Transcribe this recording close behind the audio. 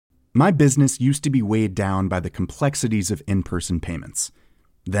My business used to be weighed down by the complexities of in-person payments.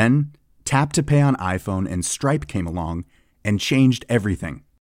 Then, Tap to Pay on iPhone and Stripe came along and changed everything.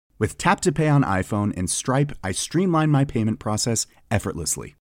 With Tap to Pay on iPhone and Stripe, I streamlined my payment process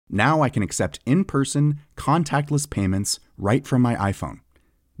effortlessly. Now I can accept in-person, contactless payments right from my iPhone.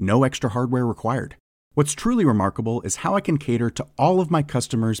 No extra hardware required. What's truly remarkable is how I can cater to all of my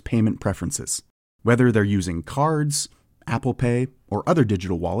customers' payment preferences. Whether they're using cards, Apple Pay, or other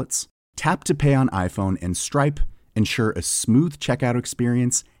digital wallets, Tap to Pay on iPhone and Stripe ensure a smooth checkout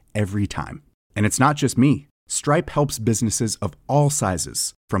experience every time. And it's not just me. Stripe helps businesses of all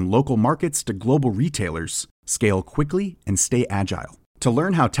sizes, from local markets to global retailers, scale quickly and stay agile. To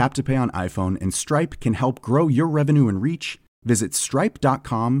learn how Tap to Pay on iPhone and Stripe can help grow your revenue and reach, visit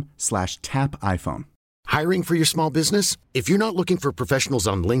stripe.com/tapiphone. Hiring for your small business? If you're not looking for professionals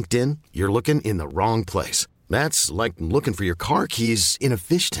on LinkedIn, you're looking in the wrong place. That's like looking for your car keys in a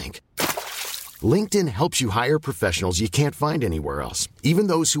fish tank. LinkedIn helps you hire professionals you can't find anywhere else, even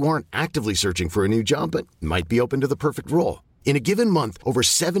those who aren't actively searching for a new job but might be open to the perfect role. In a given month, over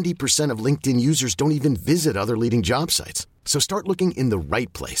 70% of LinkedIn users don't even visit other leading job sites. So start looking in the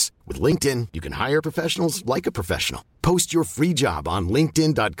right place. With LinkedIn, you can hire professionals like a professional. Post your free job on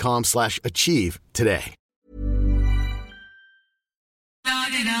linkedin.com/achieve today.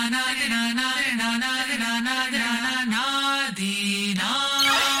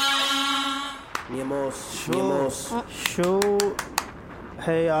 Tjo!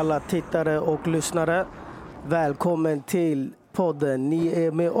 Hej alla tittare och lyssnare. Välkommen till podden Ni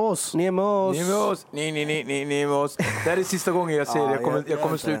är med oss. Ni är med oss. Ni är med oss. Det här är sista gången jag säger det. Jag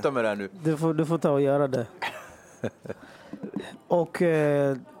kommer sluta med det här nu. Du får ta och göra det. Och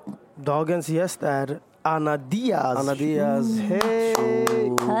dagens gäst är Anna Diaz. Anna Diaz. Hej!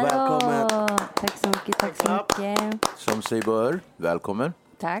 Välkommen. Tack så mycket. Som sig bör. Välkommen.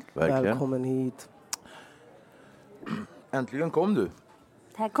 Tack. Verkligen. Välkommen hit. Äntligen kom du.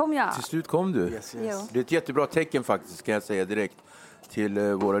 Här kom jag. Till slut kom du. Yes. Det är ett jättebra tecken faktiskt, kan jag säga direkt till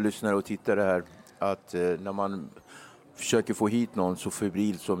våra lyssnare och tittare här, att när man försöker få hit någon så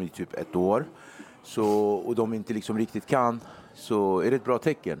febril som i typ ett år och de inte liksom riktigt kan, så är det ett bra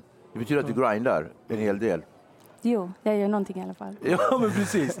tecken. Det betyder att du grindar en hel del. Jo, jag gör någonting i alla fall. Ja, men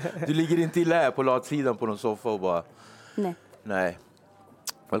precis. Du ligger inte i lä på latsidan på någon soffa och bara... Nej.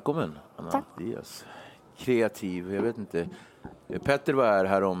 Välkommen, Anna. Tack. Diaz. Kreativ, jag vet inte. Petter var här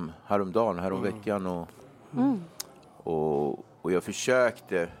häromdagen veckan och jag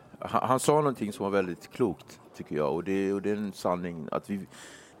försökte. Han sa någonting som var väldigt klokt, tycker jag, och det är en sanning att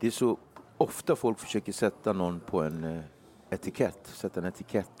det är så ofta folk försöker sätta någon på en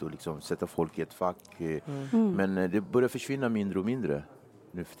etikett och liksom sätta folk i ett fack. Men det börjar försvinna mindre och mindre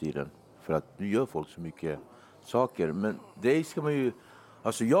nu för tiden, för att nu gör folk så mycket saker. Men det ska man ju,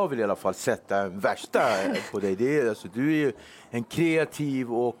 alltså jag vill i alla fall sätta en värsta på dig. Det är, alltså, du är ju en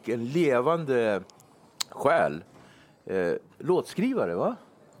kreativ och en levande själ. Låtskrivare, va?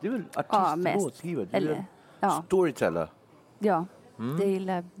 Du är väl artist och låtskrivare? Du är en storyteller. Ja, jag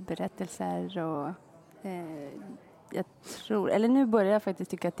gillar berättelser och jag tror, eller nu börjar jag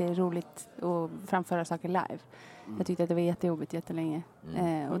faktiskt tycka att det är roligt att framföra saker live. Jag tyckte att det var jättejobbigt jättelänge.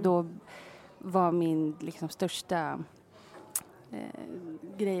 Och då var min liksom största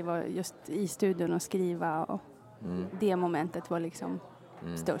grej var just i studion och skriva, och det momentet var liksom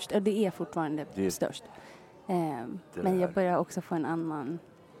störst. Och det är fortfarande störst. Men jag börjar också få en annan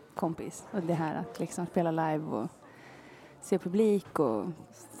kompis, och det här att liksom spela live och se publik och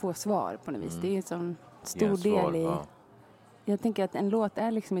få svar på något vis. Det är en sån stor del i... Jag tänker att en låt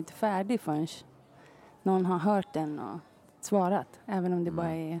är liksom inte färdig förrän någon har hört den och svarat. Även om det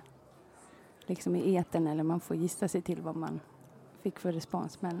bara är liksom i etern, eller man får gissa sig till vad man fick för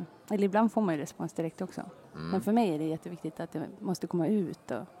respons. Eller ibland får man ju respons direkt också. Men för mig är det jätteviktigt att det måste komma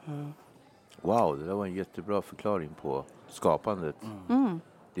ut. Wow, det där var en jättebra förklaring på skapandet.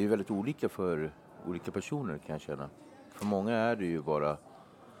 Det är väldigt olika för olika personer, kan jag känna. För många är det ju bara,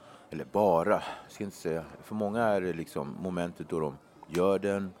 ska inte säga. För många är det liksom momentet då de gör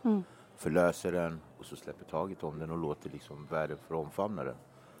den, förlöser den och så släpper taget om den och låter liksom världen för omfamna den.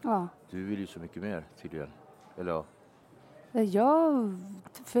 Ja. Du vill ju så mycket mer tydligen. Eller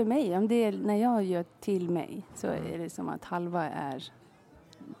för mig, om det är, när jag gör till mig, så är det som att halva är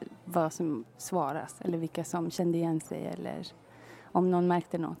vad som svaras, eller vilka som kände igen sig, eller om någon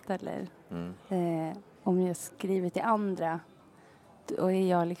märkte något, eller om jag skriver till andra, och är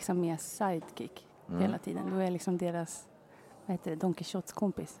jag liksom mer sidekick hela tiden. Då är jag liksom deras, Don Quijotes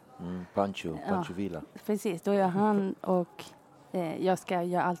kompis. Pancho Villa. Precis, då är jag han, och jag ska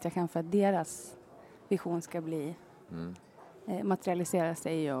göra allt jag kan för att deras vision ska bli materialisera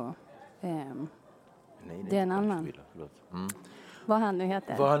sig och det är en annan. Vad han nu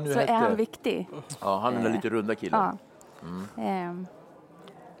heter. Så är han viktig. Ja, han är den lite runda killen. Ja.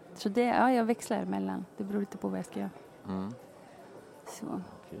 Så det, jag växlar emellan. Det beror lite på vad jag ska göra. Så.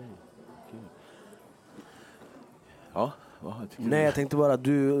 Okej. Ja, vad tycker du? Nej, jag tänkte bara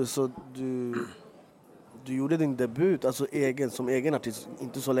du gjorde din debut alltså som egen artist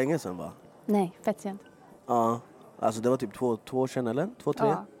inte så länge sedan, va? Nej, fett sent. Ja, alltså det var typ 2 år sedan eller? 2-3?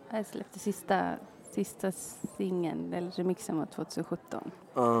 Ja, jag släppte sista singeln, eller remixen var 2017.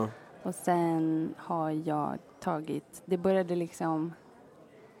 Och sen har jag det började liksom,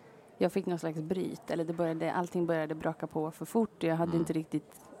 jag fick någon slags bryt, eller allting började braka på för fort. Jag hade inte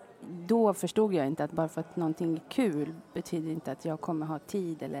riktigt, då förstod jag inte att bara för att någonting är kul betyder inte att jag kommer ha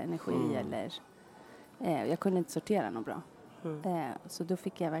tid eller energi eller jag kunde inte sortera något bra. Så då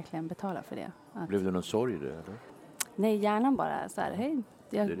fick jag verkligen betala för det. Blev det någon sorg i det, eller? Nej, hjärnan bara så här, hej.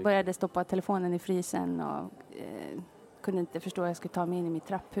 Jag började stoppa telefonen i frysen och kunde inte förstå att jag skulle ta mig in i mitt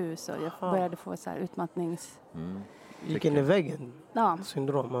trapphus. Och jag började få så här utmattnings... Gick in i väggen? Ja.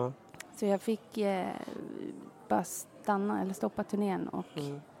 Syndrom, ja. Så jag fick bara stanna eller stoppa turnén och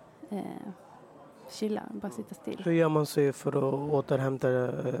chilla, bara sitta still. Hur gör man sig för att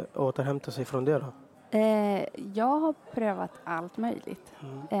återhämta sig från det då? Jag har prövat allt möjligt.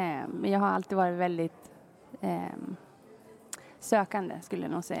 Men jag har alltid varit väldigt sökande, skulle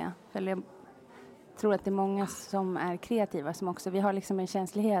jag nog säga. För jag tror att det är många som är kreativa som också, vi har liksom en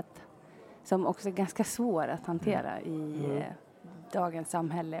känslighet som också är ganska svår att hantera i dagens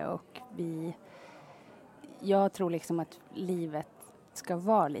samhälle, och jag tror liksom att livet ska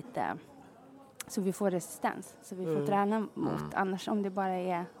vara lite så vi får resistens, så vi får träna mot, annars om det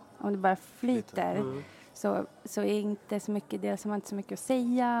bara flyter så är inte så mycket, dels har man inte så mycket att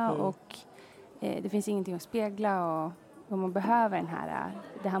säga och det finns ingenting att spegla och man behöver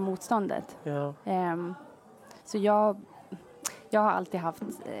det här motståndet. Ja. Så jag har alltid haft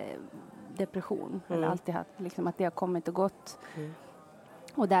depression, eller alltid haft liksom att det har kommit och gått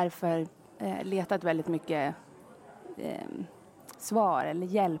och därför letat väldigt mycket svar eller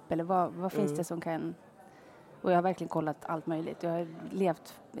hjälp eller vad finns det som kan, och jag har verkligen kollat allt möjligt. Jag har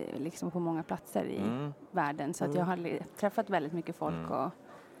levt liksom på många platser i världen, så att jag har träffat väldigt mycket folk och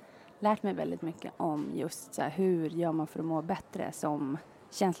lärt mig väldigt mycket om just så här, hur gör man för att må bättre som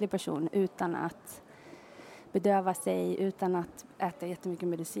känslig person utan att bedöva sig, utan att äta jättemycket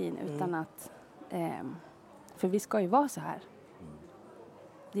medicin, utan att för vi ska ju vara så här.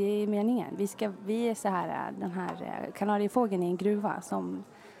 Det är meningen. Vi är så här, den här kanariefågeln i en gruva som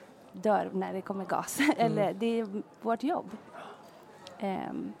dör när det kommer gas. Eller det är vårt jobb.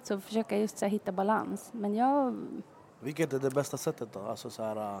 Så försöka just så här, hitta balans. Men vilket är det bästa sättet då? Alltså så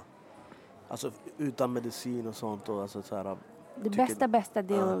här, alltså utan medicin och sånt och alltså så här. Det bästa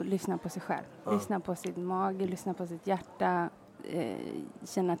det är att lyssna på sig själv. Lyssna på sin mage, lyssna på sitt hjärta.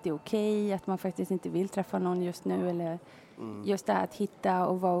 Känna att det är okej, att man faktiskt inte vill träffa någon just nu, eller just det här att hitta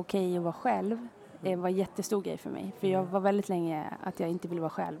och vara okej och vara själv var en jättestor grej för mig, för jag var väldigt länge att jag inte ville vara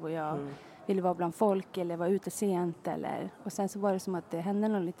själv och jag ville vara bland folk eller vara ute sent och sen så var det som att det hände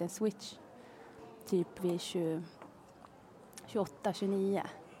någon liten switch typ vid 28-29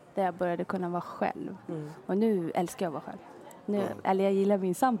 där jag började kunna vara själv och nu älskar jag att vara själv. Eller jag gillar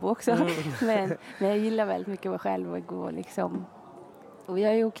min sambo också men jag gillar väldigt mycket att vara själv och gå liksom. Och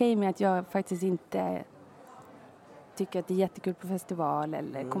jag är okej med att jag faktiskt inte tycker att det är jättekul på festival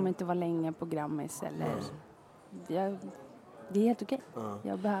eller kommer inte vara länge på Grammis eller det är helt okej.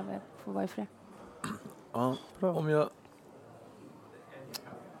 Jag behöver få vara ifrån. Ja,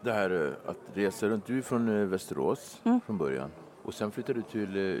 det här att resa runt, du är från Västerås från början och sen flyttade du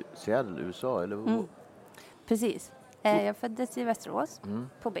till Seattle, USA eller? Precis. Jag föddes i Västerås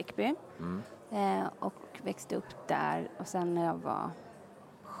på Bäckby och växte upp där, och sen när jag var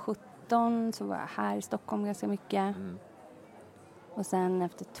 17 så var jag här i Stockholm ganska mycket och sen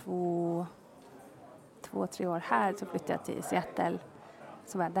efter 2-3 år här så flyttade jag till Seattle,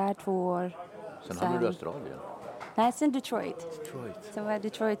 så var jag där 2 år. Sen hamnade du i Australien? Nej, sen Detroit. Så var jag i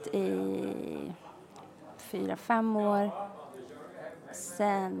Detroit i 4-5 år.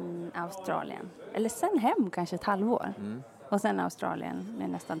 Sen Australien. Eller sen hem kanske ett halvår. Och sen Australien med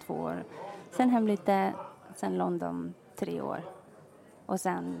nästan 2 år. Sen hem lite. Sen London 3 år. Och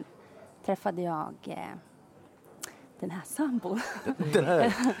sen träffade jag den här sambon. Den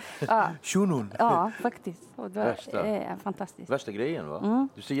här? Ja. Shunon? Ja, faktiskt. Och det Värsta. är fantastiskt. Värsta grejen, va?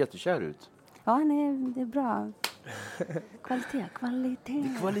 Du ser jättekär ut. Ja, nej, det är bra. Kvalitet.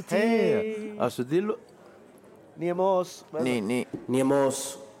 Hey. Alltså det Nemos. Nemos.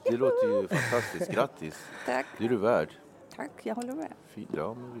 Nemos. Det låter ju fantastiskt. Grattis. Tack. Det är du värd. Tack, jag håller med. Fint,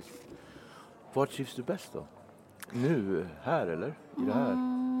 ja, men visst. Var trivs du bäst då? Nu, här eller? I det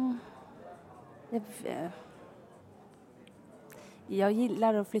här? Jag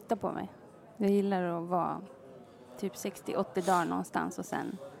gillar att flytta på mig. Jag gillar att vara typ 60-80 dagar någonstans och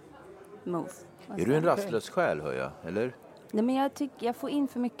sen move. Och Är du en rastlös själ, hör jag, eller? Nej, men jag tycker jag får in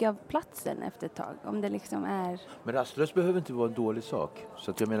för mycket av platsen efter ett tag. Om det liksom är... Men rastlös behöver inte vara en dålig sak.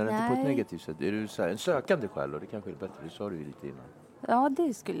 Så att jag menar inte på ett negativt sätt. Är du så här, en sökande själ, och det kanske är bättre. Det sa du ju lite innan. Ja,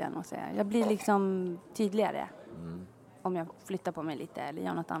 det skulle jag nog säga. Jag blir liksom tydligare. Om jag flyttar på mig lite eller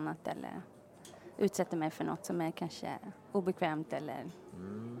gör något annat. Eller utsätter mig för något som är kanske obekvämt eller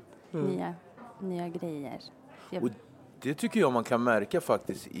nya grejer. Och det tycker jag man kan märka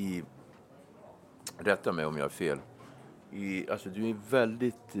faktiskt i... Rätta mig om jag har fel. Alltså du är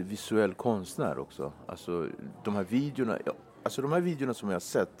väldigt visuell konstnär också. Alltså de här videorna som jag har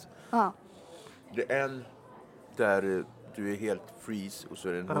sett. Ja. Det är en där du är helt freeze och så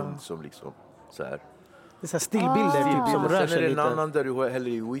är det en hund som liksom så här. Det är så här stillbilder typ som rör Sen är sig det en lite. annan där du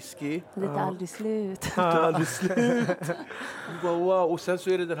häller i whisky. Det är aldrig slut. Det är aldrig slut. Wow. Och sen så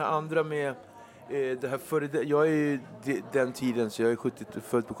är det den här andra med det här jag är ju den tiden, så jag är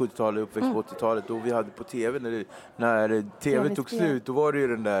född på 70-talet, uppväxt på 80-talet, och vi hade på tv när tv tog slut, då var det ju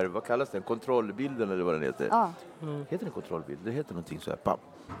den där, vad kallas den, kontrollbilden eller vad den heter. Ja. Heter den kontrollbild? Det heter någonting så här, pam.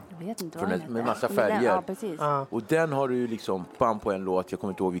 Jag vet inte vad den heter. Med massa färger. Ja, precis. Och den har du ju liksom pam på en låt, jag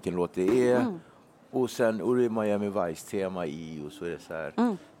kommer inte ihåg vilken låt det är. Och sen och det är Miami Vice-tema i, och så är det så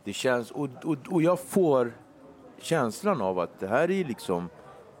här. Det känns, och jag får känslan av att det här är liksom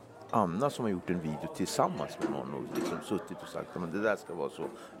Anna som har gjort en video tillsammans med någon och liksom suttit och sagt men det där ska vara så.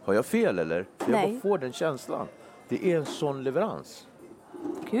 Har jag fel eller? För jag bara får den känslan. Det är en sån leverans.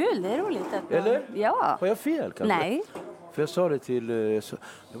 Kul, det är roligt. Eller? Ja. Har jag fel kanske? Nej. För jag sa det till...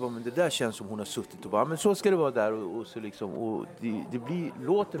 Jag bara, men det där känns som hon har suttit och bara, men så ska det vara där. Och så liksom, och det blir,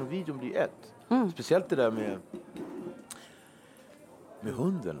 låten och videon blir ett. Speciellt det där med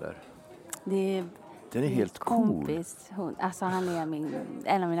hunden där. Den är helt kompis hund. Alltså han är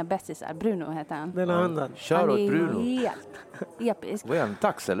en av mina bästisar. Bruno heter han. Den här hunden. Shoutout Bruno. Han är helt episk. Vad är han?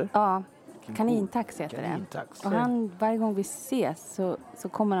 Tax eller? Ja, kanintax heter Kanintax. det. Och varje gång vi ses så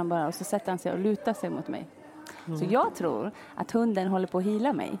kommer han bara och så sätter han sig och lutar sig mot mig. Så jag tror att hunden håller på att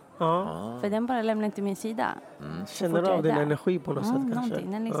hila mig. Ja. För den bara lämnar inte min sida. Känner av din energi på något sätt kanske.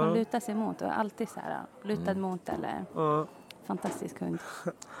 Någonting. Den liksom lutar sig mot och är alltid så här lutad mot eller fantastisk hund.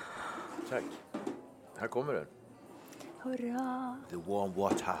 Tack. Här kommer den. Hurra! The warm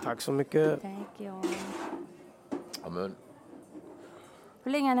water. Tack så mycket. Tack jag. Amen.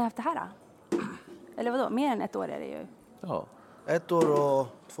 Hur länge har ni haft det här då? Eller vadå? Mer än ett år är det ju. Ja. 1 år och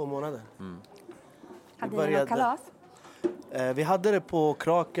 2 månader. Hade ni något kalas? Vi hade det på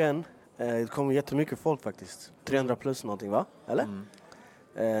Kraken. Det kom jättemycket folk faktiskt. 300 plus någonting, va? Eller?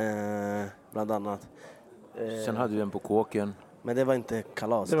 Bland annat. Sen hade vi en på Kåken. Men det var inte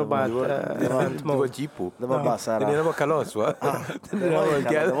kalas. Det var bara Det var ett jippo. Det var bara så här. Den ena var kalas, va? Den ena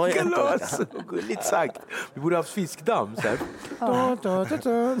var kalas. Lite sagt. Vi borde ha haft fiskdamm så här.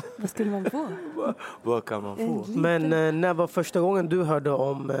 Vad skulle man få? Vad kan man få? Men när var första gången du hörde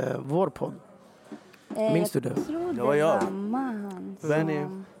om vår podd? Minns du det? Det var jag. Benny.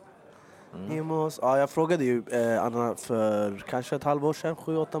 Himos. Ja, jag frågade ju Anna för kanske ett halvår sedan,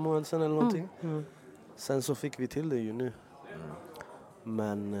 7-8 månader sedan eller någonting. Sen så fick vi till det ju nu.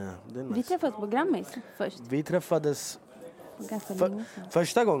 Men det är nice. Vi träffades på Grammis först. Vi träffades Ganska länge sedan.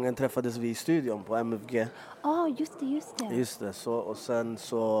 första gången träffades vi i studion på MFG. Just det. Just det, så och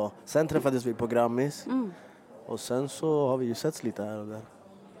sen träffades vi på Grammis. Och sen så har vi ju setts lite här och där.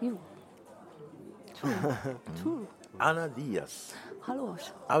 Jo. Ana Diaz. Hallå.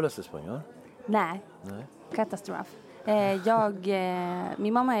 Hablas español? Nej. Katastrof.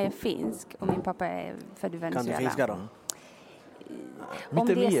 Min mamma är finsk och min pappa är född i Venezuela. Kan du finska då? Om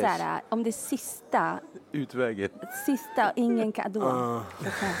det är så här, om det är sista, ingen kan då.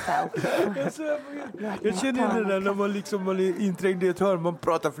 Jag känner det där när man liksom är inträngd i ett hörn, man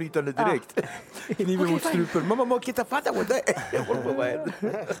pratar flytande direkt. Kniven mot strupen. Mamma, kita fatta vad det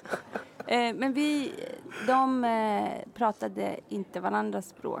är. Men de pratade inte varandras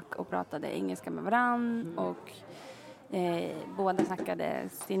språk och pratade engelska med varann och båda snackade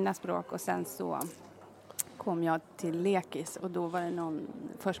sina språk och sen så kom jag till lekis och då var det någon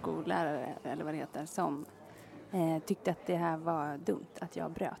förskollärare eller vad det heter som tyckte att det här var dumt att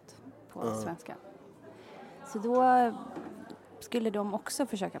jag bröt på svenska. Så då skulle de också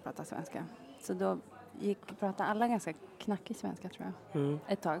försöka prata svenska. Så då pratade alla ganska knackig svenska tror jag.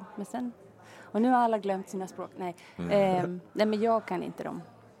 Ett tag. Men sen, och nu har alla glömt sina språk. Nej, nej men jag kan inte dem.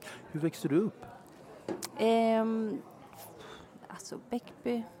 Hur växte du upp? alltså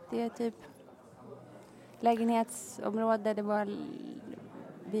Bäckby, det är typ lägenhetsområde.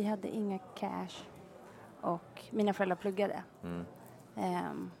 Vi hade inga cash och mina föräldrar pluggade.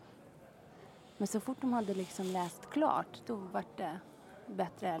 Men så fort de hade liksom läst klart, då var det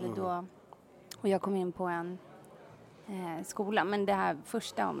bättre. Eller då, och jag kom in på en skola. Men det här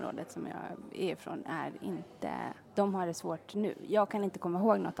första området som jag är ifrån är inte... De har det svårt nu. Jag kan inte komma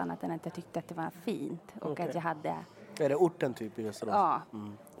ihåg något annat än att jag tyckte att det var fint. Och att jag hade... Är det orten typ i Västerås? Ja.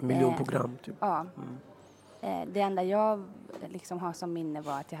 Miljonprogram typ. Ja. Det enda jag liksom har som minne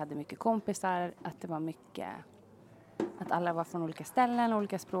var att jag hade mycket kompisar. Att det var mycket... Att alla var från olika ställen,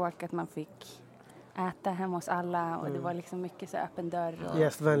 olika språk. Att man fick äta hemma hos alla. Och det var liksom mycket så öppen dörr. Och...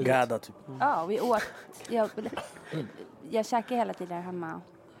 Gästvänligt. Gädda typ. Ja, vi åt. Jag käkade hela tiden hemma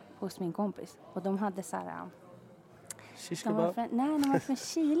hos min kompis. Och de hade så här... De var från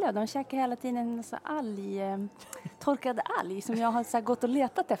Chile och de käkade hela tiden en så torkad alg som jag har så gått och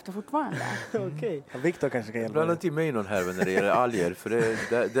letat efter fortfarande. Okej. Ja, Victor kanske kan hjälpa. Blanda inte mig någon här när det gäller alger, för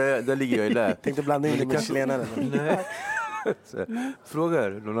där ligger jag i lä. Tänkte blanda in det med chilenare. Nej.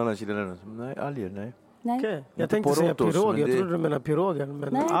 Frågar någon annan chilenare. Nej, alger, nej. Nej. Okay. Jag tänkte säga pirog, jag trodde du menade piroger.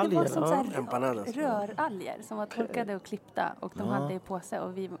 Men nej, alger, det var som ja. röralger som var torkade och klippta. Och de hade i påse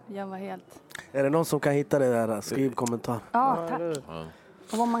och jag var helt... Är det någon som kan hitta det där? Skriv kommentar. Ja, tack. Ja.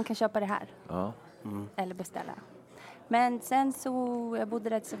 Och om man kan köpa det här. Ja. Eller beställa. Men sen så, jag bodde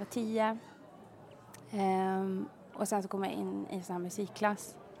där tills jag var 10. Och sen så kom jag in i sån här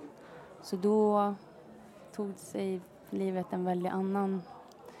musikklass. Så då tog sig livet en väldigt annan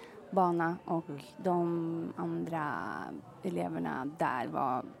bana. Och de andra eleverna där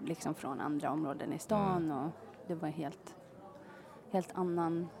var liksom från andra områden i stan. Och det var helt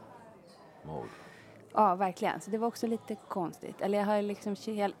annan... Mode. Ja, verkligen. Så det var också lite konstigt. Eller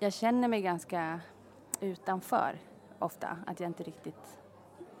jag känner mig ganska utanför ofta. Att jag inte riktigt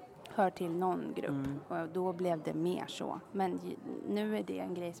hör till någon grupp. Och då blev det mer så. Men nu är det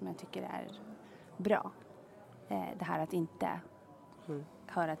en grej som jag tycker är bra. Det här att inte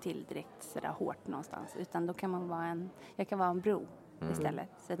höra till direkt sådär hårt någonstans. Utan då kan man jag kan vara en bro istället.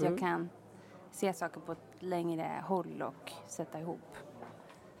 Så att jag kan se saker på ett längre håll och sätta ihop.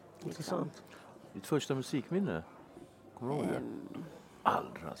 Intressant. Ditt första musikminne? Kommer du ihåg det?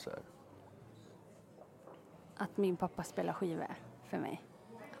 Allra så här. Att min pappa spelar skivor för mig.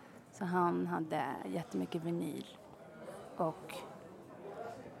 Så han hade jättemycket vinyl. Och...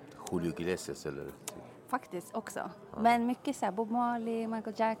 Julio Iglesias eller? Faktiskt också. Ja. Men mycket så här Bob Marley,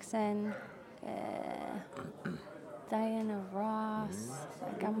 Michael Jackson, Diana Ross,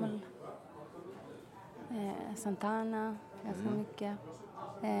 gammal Santana, ganska mycket.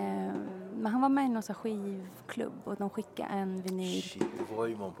 Men han var med i någon så skivklubb och de skickade en vinyl. Shit, det var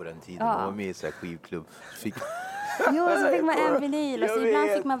ju man på den tiden. Man var med i så här skivklubb. Jo, så fick man en vinyl och så ibland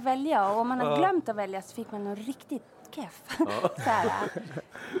fick man välja. Och om man hade glömt att välja så fick man någon riktigt keff.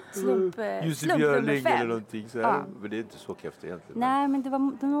 Slump Björling eller någonting så här. Men det är inte så keft egentligen. Nej, men det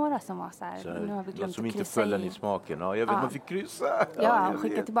var några som var så här. Nu har vi glömt som att inte föll i smaken. Ja, jag vet, man fick kryssa. Ja,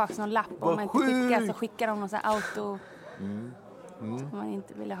 skicka tillbaka någon lapp. Om man inte skickar så skickar de någon så här auto. Som man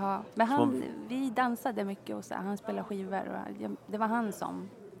inte ville ha. Men vi dansade mycket och så här, han spelade skivor. Och det var han som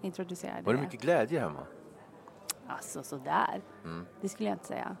introducerade. Var det mycket glädje hemma? Alltså sådär. Det skulle jag inte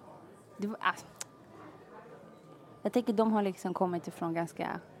säga. Det var, jag tänker de har liksom kommit ifrån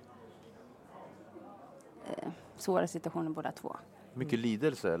ganska svåra situationer båda två. Mycket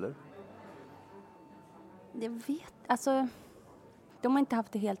lidelse eller? Jag vet, alltså de har inte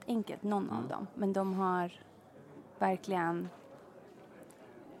haft det helt enkelt, någon av dem. Men de har verkligen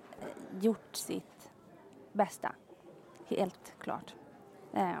gjort sitt bästa. Helt klart.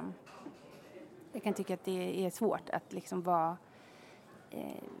 Jag kan tycka att det är svårt att liksom vara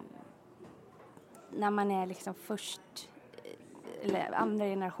när man är liksom först eller andra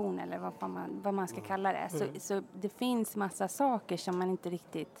generation eller vad man ska kalla det. Så det finns massa saker som man inte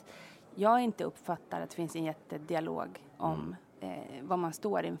riktigt... Jag inte uppfattar att det finns en jättedialog om vad man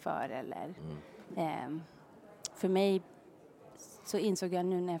står inför. Eller, för mig så insåg jag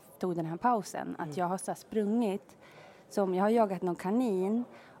nu när jag tog den här pausen att jag har så sprungit som jag har jagat någon kanin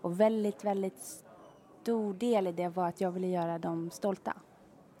och väldigt, väldigt stor del i det var att jag ville göra dem stolta.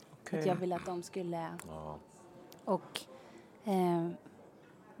 Okay. Att jag ville att de skulle... Och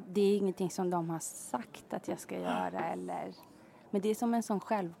det är ingenting som de har sagt att jag ska göra eller... Men det är som en sån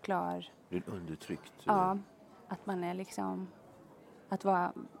självklar... Det är undertryckt. Ja, att man är liksom... Att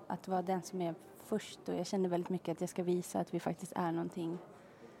vara den som är först. Och jag känner väldigt mycket att jag ska visa att vi faktiskt är någonting.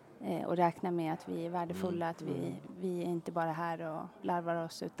 Och räkna med att vi är värdefulla. Att vi är inte bara här och larvar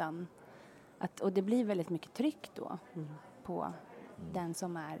oss utan... och det blir väldigt mycket tryck då. på den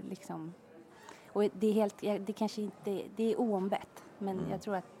som är liksom... Och det är det kanske inte... Det är oombett. Men jag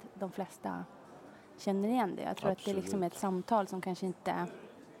tror att de flesta känner igen det. Jag tror att det är liksom ett samtal som kanske inte är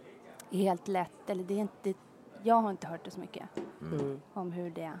helt lätt. Eller det är inte... Jag har inte hört det så mycket. Om hur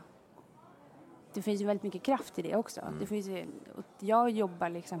det... Det finns ju väldigt mycket kraft i det också. Det finns ju, jag jobbar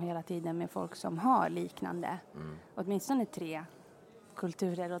liksom hela tiden med folk som har liknande. Åtminstone 3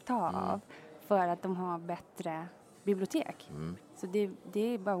 kulturer att ta av. För att de har bättre bibliotek. Så det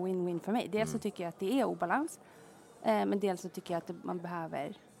är bara win-win för mig. Dels så tycker jag att det är obalans. Men dels så tycker jag att man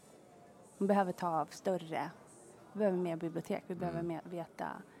behöver ta av större. Vi behöver mer bibliotek. Vi behöver veta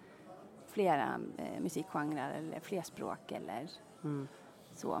flera musikgenrer eller fler språk eller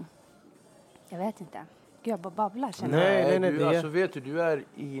så. Jag vet inte. Gud, jag bara babblar. Nej, du, alltså vet du är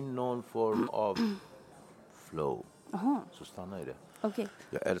i någon form av flow. Så stanna i det. Okay.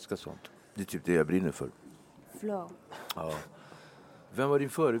 Jag älskar sånt. Det är typ det jag brinner för. Flow. Ja. Vem var din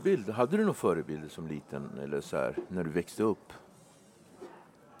förebild? Hade du någon förebild som liten eller så här när du växte upp?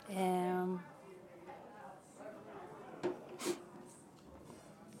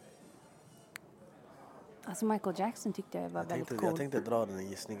 Alltså Michael Jackson tyckte jag var väldigt cool. Jag tänkte dra den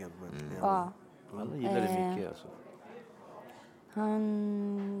gissningen. Men ja. Han gillade mycket alltså.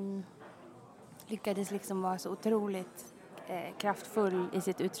 Han lyckades liksom vara så otroligt kraftfull i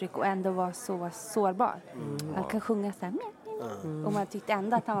sitt uttryck och ändå vara så sårbar. Han kan sjunga så här. Och man tyckte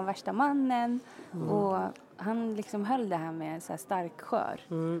ändå att han var värsta mannen. Och han liksom höll det här med så här stark skör.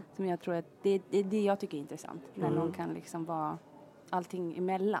 Som jag tror att det är det jag tycker är intressant. När någon kan liksom vara allting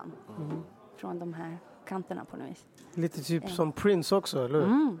emellan. Från de här kanterna på något vis. Lite typ som Prince också, eller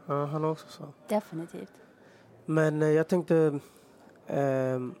hur? Ja, han också så. Definitivt. Men jag tänkte...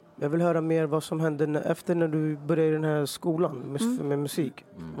 jag vill höra mer vad som hände efter när du började i den här skolan med musik.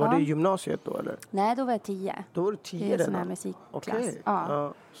 Var det gymnasiet då eller? Nej, då var jag 10. Då var du 10 redan? Det är sån här musikklass. Okej.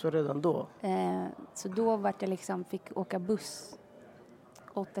 Ja, så redan då? Så då var det liksom, fick åka buss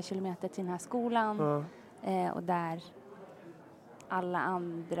 8 kilometer till den här skolan. Och där alla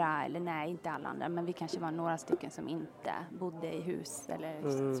andra, eller nej inte alla andra, men vi kanske var några stycken som inte bodde i hus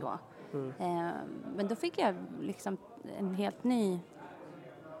eller så. Men då fick jag liksom en helt ny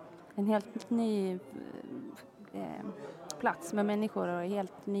plats med människor och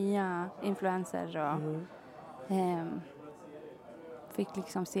helt nya influenser och fick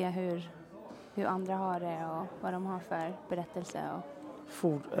liksom se hur andra har det och vad de har för berättelse.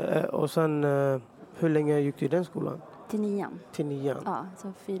 Och sen hur länge gick du i den skolan? Till 9:an. Till 9:an? Ja,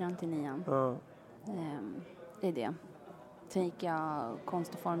 så 4:an till 9:an. Ja. Det är det. Sen gick jag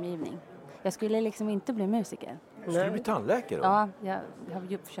konst- och formgivning. Jag skulle liksom inte bli musiker. Skulle du bli tandläkare då? Ja, jag har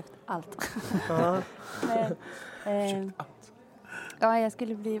ju försökt allt. Ja, jag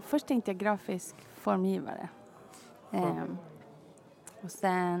skulle bli... Först tänkte jag grafisk formgivare. Och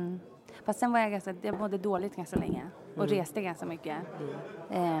sen... Fast sen var jag mådde dåligt ganska länge. Och reste ganska mycket.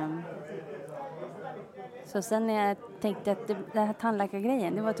 Så sen när jag tänkte att den här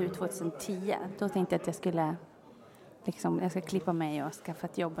tandläkargrejen, det var typ 2010. Då tänkte jag att jag skulle... Liksom, jag ska klippa mig och skaffa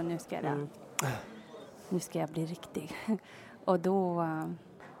ett jobb och nu ska jag bli riktig. Och då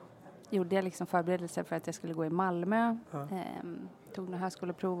gjorde jag liksom förberedelser för att jag skulle gå i Malmö. Tog några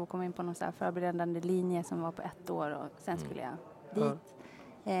högskoleprov och kom in på någon så här förberedande linje som var på 1 år och sen skulle jag dit.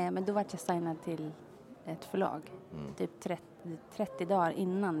 Men då var jag signad till ett förlag. Typ 30 dagar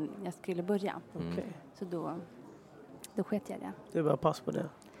innan jag skulle börja. Så då sket jag det. Det var pass på det.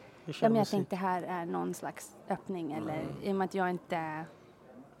 Ja, men jag tänkte här är någon slags öppning. Eller, i och med att jag inte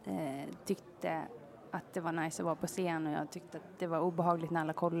tyckte att det var nice att vara på scen och jag tyckte att det var obehagligt när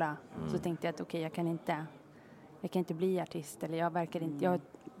alla kollade. Så tänkte jag att okej, jag kan inte bli artist. Eller jag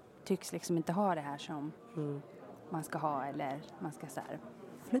tycks liksom inte ha det här som man ska ha. Eller man ska så här,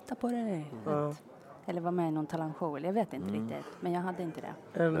 flytta på det. Eller vara med i någon talangshow. Eller jag vet inte riktigt. Men jag hade inte det.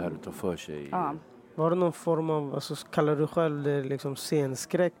 Det här du tar för sig. Ja. Var det någon form av, alltså, kallar du själv det liksom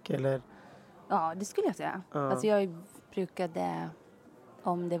scenskräck eller? Ja, det skulle jag säga. Alltså jag brukade,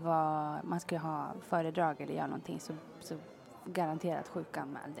 om det var, man skulle ha föredrag eller göra någonting så garanterat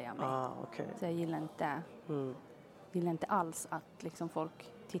sjukanmälde jag mig. Okay. Så jag gillar inte alls att liksom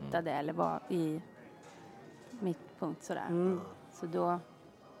folk tittade eller var i mittpunkt sådär. Så då,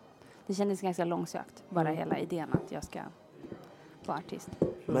 det kändes ganska långsökt, bara hela idén att jag ska vara artist.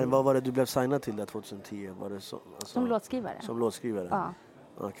 Men vad var det du blev signad till där 2010? Var det så, alltså, som låtskrivare? Som låtskrivare? Ja.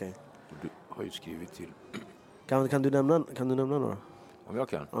 Okej. Du har ju skrivit till... Kan du nämna några? Om jag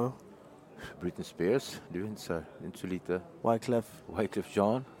kan? Ja. Britney Spears, det är inte så lite. Wyclef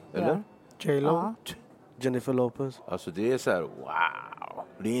Jean, eller? J.Lo? Jennifer Lopez. Alltså det är så här, wow.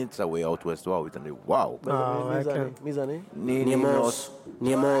 Det är inte så här Way Out West wow, utan det är wow. Mizani? Nemos.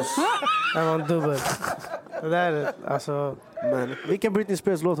 Det var en dubbel. Det där, alltså... Men vilken Britney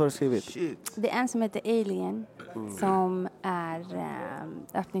Spears-låt har du skrivit? Shit. Det är en som heter Alien som är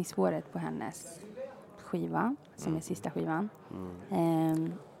öppningsspåret på hennes skiva, som är sista skivan.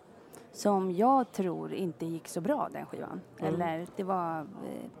 Som jag tror inte gick så bra, den skivan. Eller det var,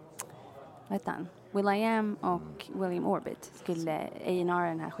 vad heter han? Will.i.am och William Orbit skulle A&R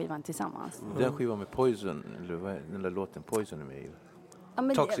den här skivan tillsammans. Den skivan med Poison, eller vad är den där låten Poison är med i? Ja,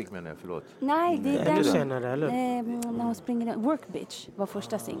 Toxic menar jag, förlåt. Nej, det är Ännu den. senare, eller? När hon springer, Work Bitch var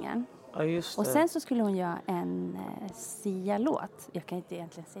första singeln. Ja, just det. Och sen så skulle hon göra en Sia-låt. Jag kan inte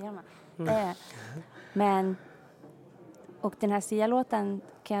egentligen säga men och den här Sia-låten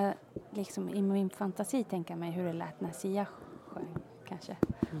kan jag liksom i min fantasi tänka mig hur det lät när Sia sjöng kanske.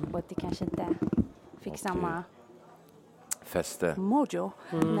 Och att det kanske inte fick samma Fäste. mojo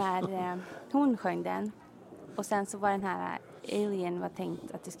när hon sjöng den. Och sen så var den här Alien var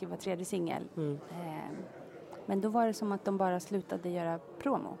tänkt att det skulle vara tredje singel. Men då var det som att de bara slutade göra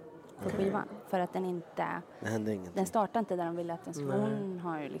promo för skivan. För att den inte... Det hände ingenting. Den startade inte där de ville att den skulle... Hon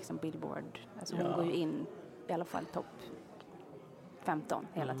har ju liksom Billboard. Alltså hon går ju in i alla fall topp 15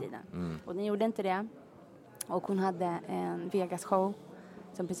 hela tiden. Och den gjorde inte det. Och hon hade en Vegas-show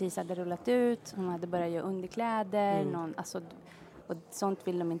som precis hade rullat ut. Hon hade börjat göra underkläder. Och sånt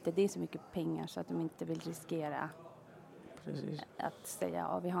vill de inte. Det är så mycket pengar så att de inte vill riskera att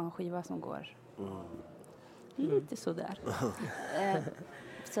säga vi har en skiva som går lite sådär.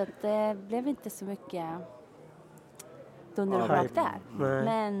 Så att det blev inte så mycket dunderbrak där.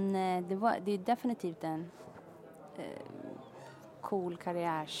 Men det är definitivt en cool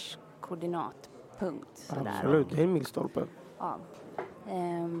karriärskoordinatpunkt. Sådär. Absolut, det är en milstolpe. Ja.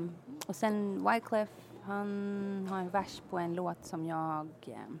 Och sen Wyclef, han har en vers på en låt som jag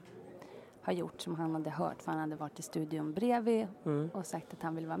har gjort som han hade hört, för han hade varit i studion bredvid och sagt att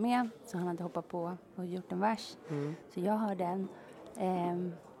han vill vara med, så han hade hoppat på och gjort en vers. Så jag har den,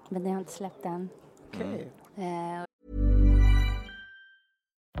 men jag har inte släppt den. Okay.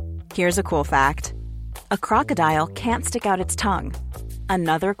 Here's a cool fact. A crocodile can't stick out its tongue.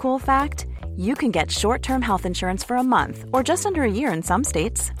 Another cool fact, you can get short-term health insurance for a month or just under a year in some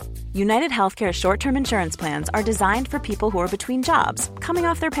states. United Healthcare short-term insurance plans are designed for people who are between jobs, coming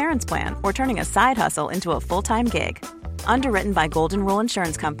off their parents' plan, or turning a side hustle into a full-time gig. Underwritten by Golden Rule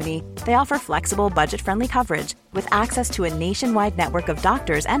Insurance Company, they offer flexible, budget-friendly coverage with access to a nationwide network of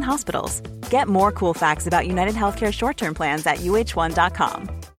doctors and hospitals. Get more cool facts about United Healthcare short-term plans at uh1.com.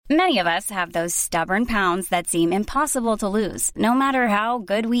 Many of us have those stubborn pounds that seem impossible to lose, no matter how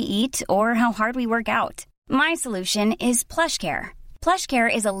good we eat or how hard we work out. My solution is PlushCare.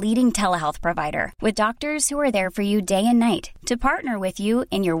 PlushCare is a leading telehealth provider with doctors who are there for you day and night to partner with you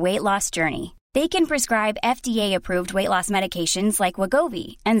in your weight loss journey. They can prescribe FDA-approved weight loss medications like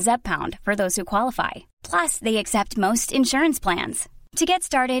Wegovy and Zepbound for those who qualify. Plus, they accept most insurance plans. To get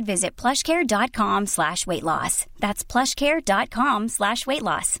started, visit plushcare.com/weightloss. That's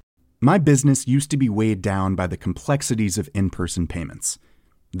plushcare.com/weightloss. My business used to be weighed down by the complexities of in-person payments.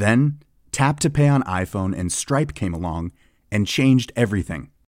 Then, Tap to Pay on iPhone and Stripe came along and changed everything.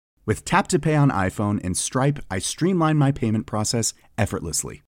 With Tap to Pay on iPhone and Stripe, I streamlined my payment process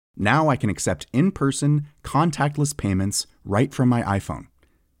effortlessly. Now I can accept in-person, contactless payments right from my iPhone.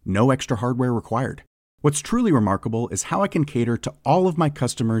 No extra hardware required. What's truly remarkable is how I can cater to all of my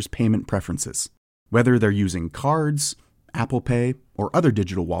customers' payment preferences. Whether they're using cards, Apple Pay, or other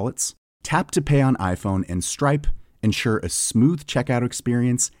digital wallets, Tap to Pay on iPhone and Stripe ensure a smooth checkout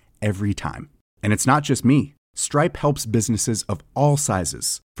experience every time. And it's not just me. Stripe helps businesses of all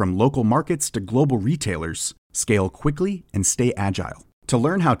sizes, from local markets to global retailers, scale quickly and stay agile. To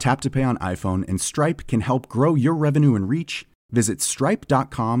learn how Tap to Pay on iPhone and Stripe can help grow your revenue and reach, visit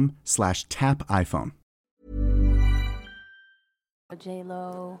stripe.com/tapiphone.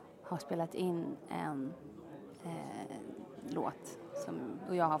 J.Lo har spelat in en låt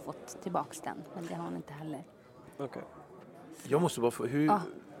och jag har fått tillbaks den, men det har hon inte heller. Okay. Jag måste bara få,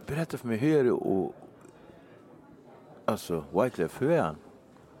 berätta för mig, hur är det och alltså Wyclef, hur är han?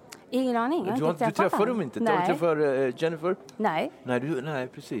 Ingen aning, jag har inte du träffar dem inte? Nej. Du träffar Jennifer? Nej. Nej,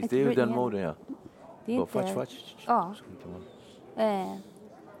 precis. Det är ju den moden, ja. Det är inte... Ja.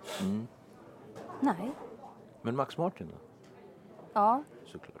 Nej. Men Max Martin då? Ja.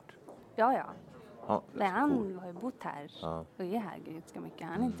 Såklart. Ja. Nej, han har ju bott här och är här ganska mycket.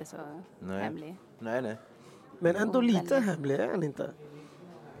 Han är inte så hemlig. Nej. Men ändå lite hemlig är han inte.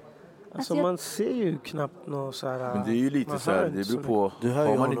 Alltså man ser ju knappt något så här. Men det är ju lite så här, det beror på.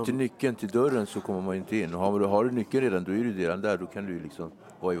 Har man inte nyckeln till dörren så kommer man inte in. Har du nyckeln redan, då är du redan där. Då kan du liksom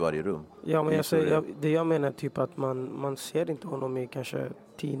vara i varje rum. Ja, men jag menar typ att man ser inte honom i kanske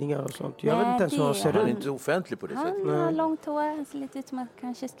tidningar och sånt. Jag vet inte ens hur han ser ut. Han är inte offentlig på det sättet. Han har långt hår, han ser lite ut som att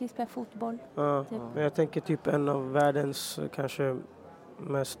kanske skulle spela fotboll. Ja, typ. Men jag tänker typ en av världens kanske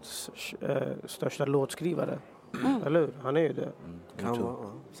mest största låtskrivare. Eller hur? Han är ju det. Kan vara,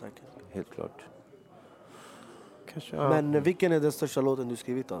 säkert. Helt klart. Kanske, Men vilken är den största låten du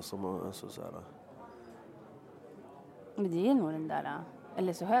skrivit då? Som, alltså, så här? Men det är nog den där,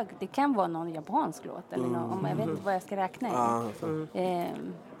 eller så hög. Det kan vara någon japansk låt. Eller någon, om jag vet inte vad jag ska räkna i.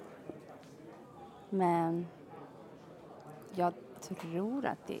 Men jag tror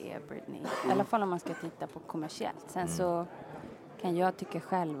att det är Britney. I alla fall om man ska titta på kommersiellt. Sen så kan jag tycka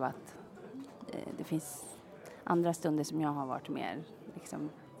själv att det finns andra stunder som jag har varit mer liksom,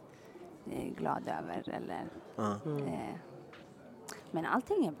 glad över. Eller, men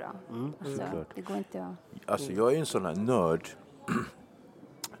allting är bra. Alltså, det går inte att... Alltså jag är en sån här nörd.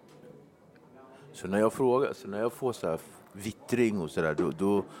 Så när jag får så här vittring och sådär,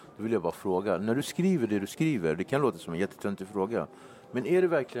 då vill jag bara fråga. När du skriver det du skriver, det kan låta som en jättetöntig fråga. Men är det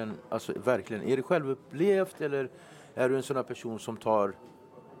verkligen, är det självupplevt eller är du en sån här person som tar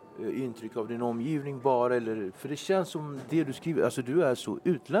intryck av din omgivning bara? Eller, för det känns som det du skriver, alltså du är så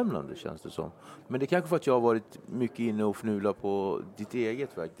utlämnande känns det som. Men det är kanske för att jag har varit mycket inne och fnula på ditt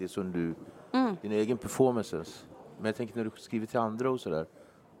eget verk, det som du, din egen performances. Men jag tänker när du skriver till andra och sådär,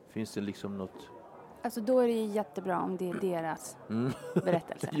 finns det liksom något... Alltså då är det jättebra om det är deras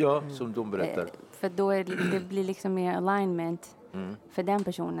berättelse. Ja, som de berättar. För då är det blir liksom mer alignment för den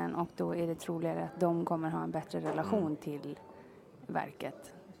personen och då är det troligare att de kommer ha en bättre relation till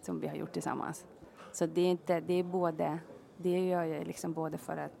verket som vi har gjort tillsammans. Så det är inte, det är både, det gör jag liksom både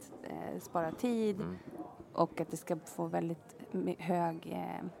för att spara tid och att det ska få väldigt hög,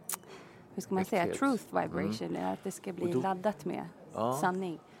 hur ska man säga, truth vibration, att det ska bli laddat med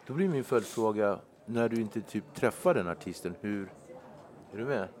sanning. Då blir min följdfråga, när du inte typ träffar den artisten, är du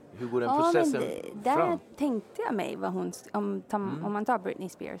med? Hur går den processen där fram? tänkte jag mig vad hon, om man tar Britney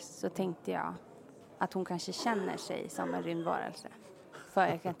Spears så tänkte jag att hon kanske känner sig som en rymdvarelse. För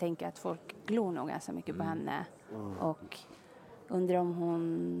jag kan tänka att folk glor nog ganska mycket på henne och undrar om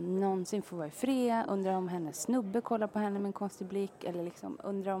hon någonsin får vara i fred, undrar om hennes snubbe kollar på henne med en konstig blick eller liksom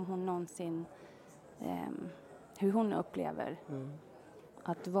undrar om hon någonsin hur hon upplever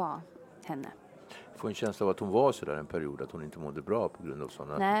att vara henne. Jag får en känsla av att hon var så där en period, att hon inte mådde bra på grund av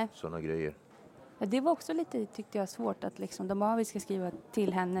såna grejer. Ja, det var också lite, tyckte jag, svårt att liksom, vi ska skriva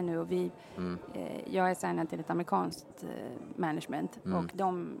till henne nu och jag är signad till ett amerikanskt management och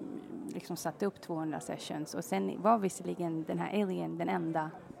de liksom satte upp 200 sessions och sen var visserligen den här Alien den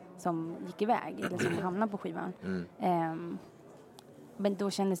enda som gick iväg eller som hamnade på skivan. Men då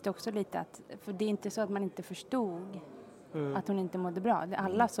kändes det också lite att, för det är inte så att man inte förstod att hon inte mådde bra.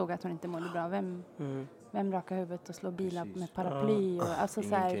 Alla såg att hon inte mådde bra. Vem rakar huvudet och slår bilar med paraply? Och, alltså,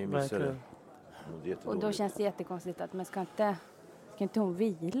 så här, och då känns det jättekonstigt att man ska inte hon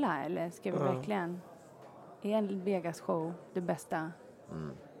vila? Eller ska vi verkligen... Är en Vegas show det bästa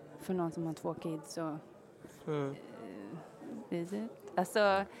för någon som har 2 kids? Och,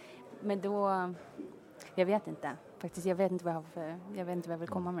 alltså, men då... Jag vet inte. Faktiskt, jag vet inte vad jag vill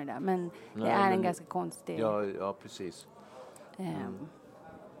komma med det där. Men det är en ganska konstig... Ja, precis.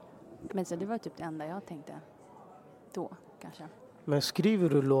 Men så det var typ det enda jag tänkte då, kanske. Men skriver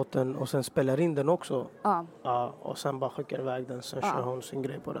du låten och sen spelar in den också? Ja. Ja, och sen bara skickar iväg den, sen kör hon sin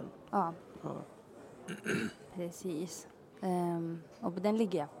grej på den? Ja. Precis. Och den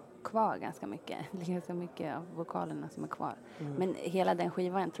ligger jag kvar ganska mycket. Det ligger ganska mycket av vokalerna som är kvar. Men hela den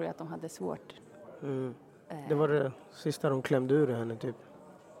skivan tror jag att de hade svårt. Det var det sista de klämde ur henne typ.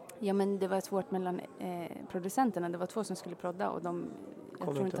 Ja, men det var svårt mellan producenterna. Det var 2 som skulle prodda och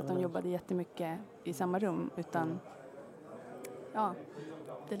jag tror inte att de jobbade jättemycket i samma rum utan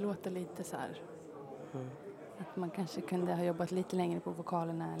det låter lite så här att man kanske kunde ha jobbat lite längre på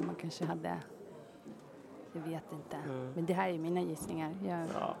vokalerna eller man kanske hade, jag vet inte. Men det här är mina gissningar. Jag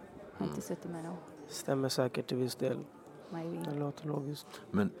har inte suttit med dem. Stämmer säkert till viss del. Det låter logiskt.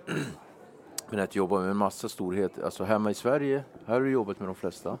 Men att jobba med en massa storhet, alltså hemma i Sverige, här har du jobbat med de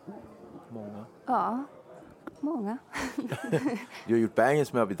flesta? Många? Ja, många. Du har gjort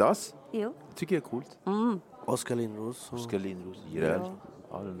bangers med Abidas? Jo. Det tycker jag är coolt. Oskar Lindros. Jireel.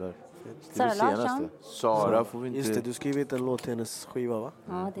 Ja, den där. Sara Larsson. Sara får vi inte... Just det, du skrivit en låt till hennes skiva, va?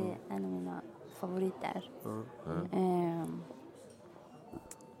 Ja, det är en av mina favoriter.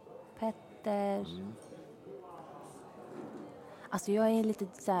 Petter. Alltså jag är lite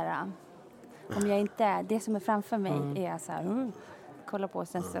så här... Om jag inte... Det som är framför mig är så här... kolla på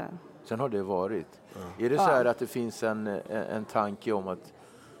sen så... Sen har det varit. Är det så här att det finns en tanke om att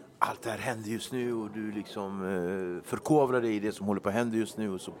allt det här händer just nu och du liksom förkovrar dig i det som håller på att hända just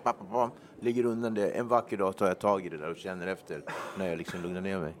nu och så ligger undan det. En vacker dag tar jag tag i det där och känner efter när jag liksom lugnar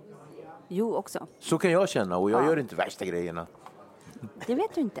ner mig. Jo, också. Så kan jag känna och jag gör inte värsta grejerna. Det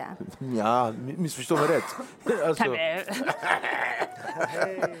vet du inte. Ja, missförstår mig rätt. Alltså.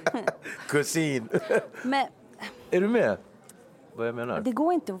 Kusin. Men är du med? Vad jag menar? det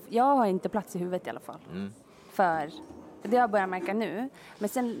går inte. Jag har inte plats i huvudet i alla fall. För det har jag börjat märka nu. Men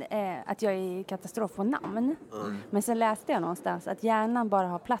sen att jag är katastrof på namn. Men sen läste jag någonstans att hjärnan bara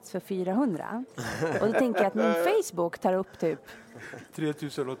har plats för 400. Och då tänker jag att min Facebook tar upp typ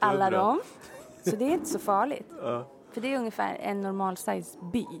 3800. alla dem. Så det är inte så farligt. För det är ungefär en normal size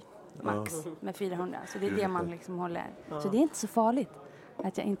by max med 400. Så det är det man liksom håller. Så det är inte så farligt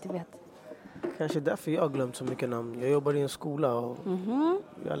att jag inte vet. Kanske därför jag har glömt så mycket namn. Jag jobbar i en skola och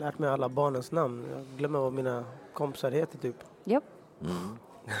jag har lärt mig alla barnens namn. Jag glömmer vad mina kompisar heter typ. Japp.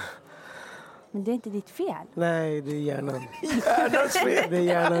 Men det är inte ditt fel. Nej, det är hjärnan. Hjärnans fel. Det är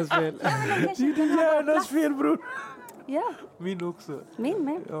hjärnans fel. Det är hjärnans fel, bror. Ja, Min också. min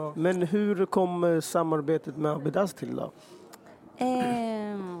med. Ja. Men hur kom samarbetet med Abidas till då?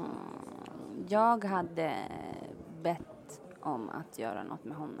 Jag hade bett om att göra något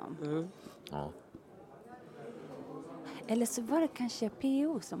med honom. Ja. Eller så var det kanske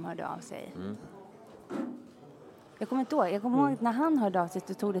PO som hörde av sig. Jag kommer inte ihåg. Jag kommer ihåg att när han hörde av sig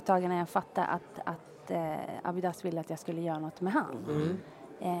så tog det tag innan jag fattade att Abidas ville att jag skulle göra något med han.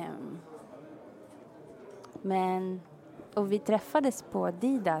 Men... Och vi träffades på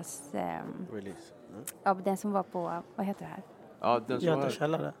Didas... Release. Ja, den som var på... Vad heter det här? Ja, den som var här.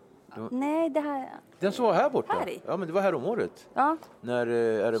 Källare. Nej, det här... Den som var här borta. Här i? Ja, men det var här om året. Ja, När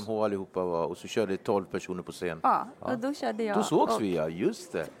RMH allihopa var och så körde 12 personer på scen. ja. Och då körde jag... Då sågs och, vi, ja.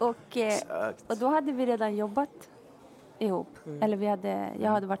 Just det. Och då hade vi redan jobbat ihop. Eller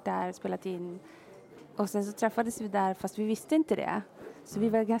jag hade varit där, spelat in. Och sen så träffades vi där, fast vi visste inte det. Så vi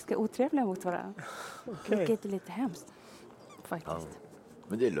var ganska otrevliga mot varandra. Vilket är lite hemskt, faktiskt. Ja.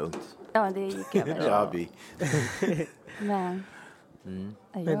 Men det är lugnt. Ja, det gick över. Rabbi. Men... Men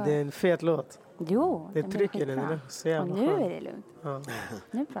det är en fet låt. Jo, Det den trycker blev den. skitbra. Så jävla Och nu skönt. är det lugnt. Ja.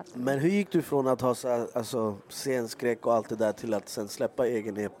 Nu pratar vi. Men hur gick du från att ha alltså, scenskräck och allt det där till att sen släppa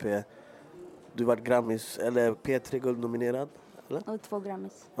egen EP? Du var Grammis, eller P3 guldnominerad? Eller? Och 2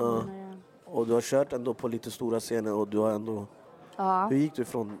 Grammis. Ja. Och du har kört ändå på lite stora scener och du har ändå... Ja, Hur gick du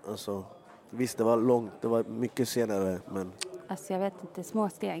från, alltså... Visst, det var långt, det var mycket senare, men... alltså jag vet inte, små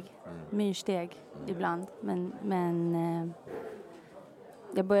steg. Myrsteg ibland. Men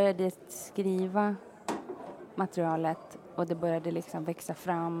jag började skriva materialet och det började liksom växa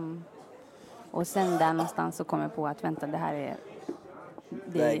fram. Och sen där någonstans så kom jag på att vänta, det här är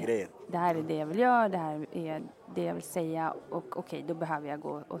grejen. Det här är det jag vill göra, det här är det jag vill säga och okej, då behöver jag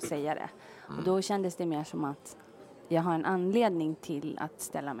gå och säga det. Och då kändes det mer som att jag har en anledning till att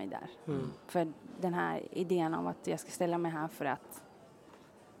ställa mig där. För den här idén om att jag ska ställa mig här för att,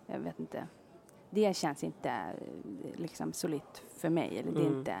 jag vet inte, det känns inte liksom solitt för mig. Eller det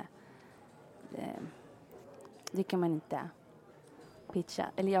är inte, det kan man inte pitcha.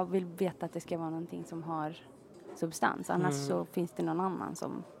 Eller jag vill veta att det ska vara någonting som har substans. Annars så finns det någon annan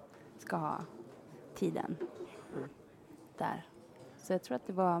som ska ha tiden där. Så jag tror att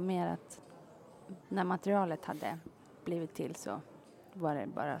det var mer att när materialet hade blivit till så var det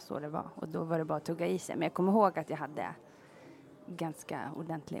bara så det var. Och då var det bara att tugga i sig. Men jag kommer ihåg att jag hade ganska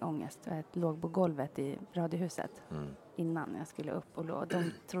ordentlig ångest. Jag låg på golvet i radiohuset innan jag skulle upp. Och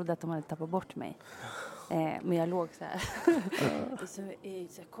de trodde att de hade tappat bort mig. Men jag låg så här i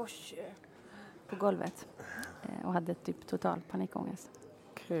så kors på golvet. Och hade typ total panikångest.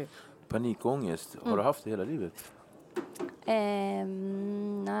 Okay. Panikångest, har du haft det hela livet?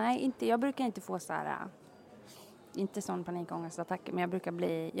 Nej, inte. Jag brukar inte få så här... Inte sån panikångestattacker,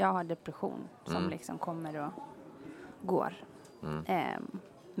 men jag har depression som liksom kommer och går.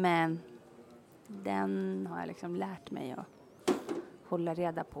 Men den har jag liksom lärt mig att hålla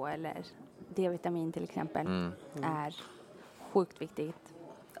reda på. Eller D-vitamin till exempel är sjukt viktigt.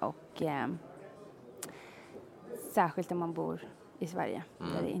 Och särskilt om man bor i Sverige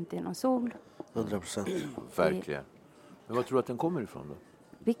där det inte är någon sol. 100%. Verkligen. Men vad tror du att den kommer ifrån då?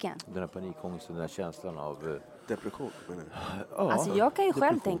 Vilken? Den här panikångesten, den här känslan av... Depression, menar du? Ja, Alltså jag kan ju själv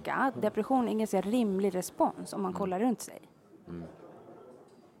depression. tänka att depression är en ganska rimlig respons om man kollar runt sig.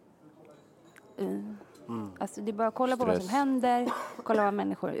 Alltså det är bara att kolla på vad som Stress. händer, kolla vad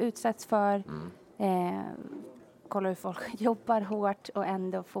människor utsätts för. kolla hur folk jobbar hårt och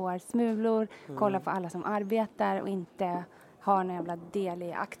ändå får smulor. Kolla på alla som arbetar och inte har någon jävla del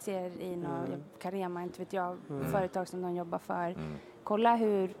i aktier i någon Carema, inte vet jag, företag som de jobbar för. Kolla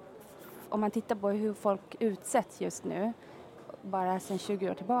om man tittar på hur folk utsätts just nu, bara sedan 20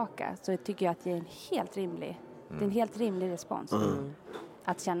 år tillbaka, så tycker jag att det är en helt rimlig respons.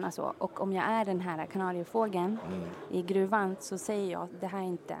 Att känna så. Och om jag är den här kanariefågeln i gruvan, så säger jag att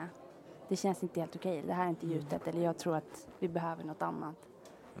det känns inte helt okej. Det här är inte gjutet. Eller jag tror att vi behöver något annat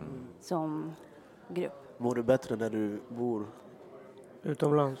som grupp. Mår du bättre när du bor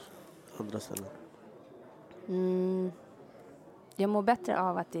utomlands? Andra ställen? Jag mår bättre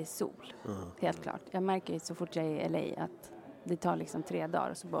av att det är sol. Helt klart. Jag märker ju så fort jag är i LA att det tar liksom 3 dagar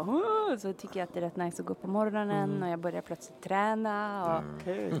och så tycker jag att det är rätt nice att gå på morgonen och jag börjar plötsligt träna. Och,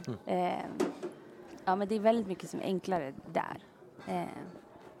 ja, men det är väldigt mycket som är enklare där.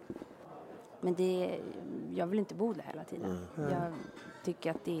 Men jag vill inte bo där hela tiden. Jag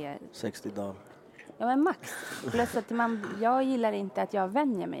tycker att det är 60 dagar. Ja, men max. Plus att jag gillar inte att jag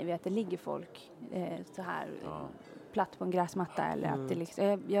vänjer mig vid att det ligger folk så här platt på en gräsmatta. Eller att det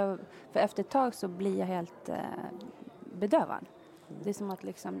liksom, för efter ett tag så blir jag helt bedövad. Det är som att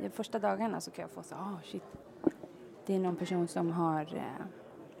liksom, de första dagarna så kan jag få så, shit. Det är någon person som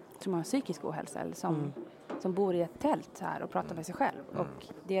har psykisk ohälsa eller som bor i ett tält här och pratar med sig själv. Och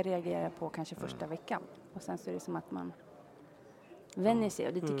det reagerar jag på kanske första veckan. Och sen så är det som att man vänjer sig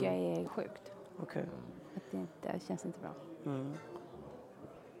och det tycker jag är sjukt. Okay. Att det känns inte bra.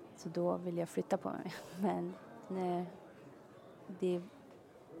 Så då vill jag flytta på mig. Men nej,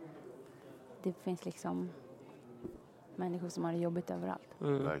 det finns liksom människor som har det jobbigt överallt.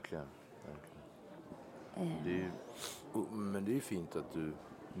 Verkligen. Men det är ju fint att du är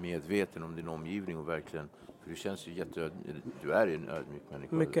medveten om din omgivning och verkligen, för du känns ju du är en ödmjuk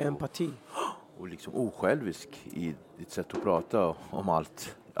människa. Mycket empati. Och liksom osjälvisk i ditt sätt att prata om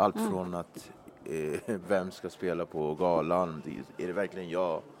allt. Allt från att vem ska spela på galan, är det verkligen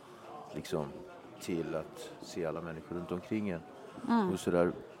jag, liksom, till att se alla människor runt omkring en. Och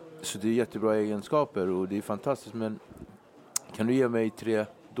sådär. Så det är jättebra egenskaper och det är fantastiskt, men kan du ge mig 3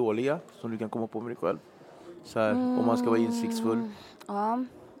 dåliga som du kan komma på med dig själv? Så här, om man ska vara insiktsfull. Ja,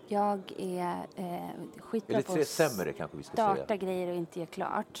 jag är skitbra eller på 3 sämre kanske vi ska starta säga. grejer och inte ge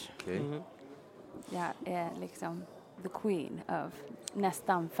klart. Okay. Jag är liksom the queen of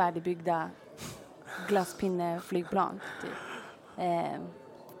nästan färdigbyggda glasspinneflygplan. Typ.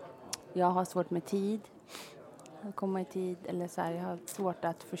 Jag har svårt med tid. Att komma i tid. Eller så här, jag har svårt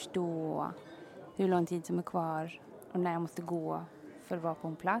att förstå hur lång tid som är kvar och när jag måste gå för att vara på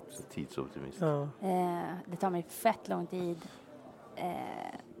en plats. Tidsoptimist. Ja. Det tar mig fett lång tid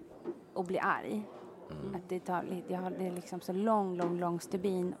att bli arg. Att det är liksom så lång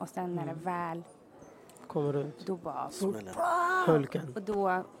stubin och sen när det väl kommer ut. Då bara Hulken. och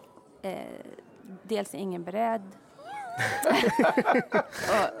då dels är ingen beredd.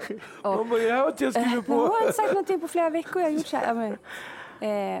 och jag har inte skrivit på. Jag har inte sagt någonting på flera veckor. Jag har gjort så här.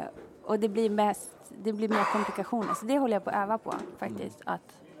 Och det blir mer komplikationer. Så det håller jag på att öva på faktiskt.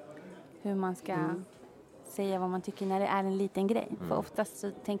 Att hur man ska säga vad man tycker när det är en liten grej. För oftast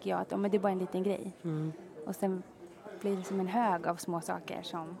så tänker jag att men det är bara en liten grej. Och sen blir det som en hög av små saker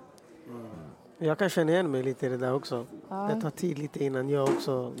som... Jag kan känna igen mig lite i det där också. Ja. Det tar tid lite innan jag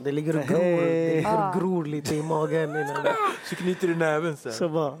också... Det ligger och gror lite i magen innan. Så knyter du näven sen. Så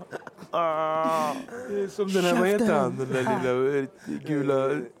bara... Som den här, vad heter han? Den där lilla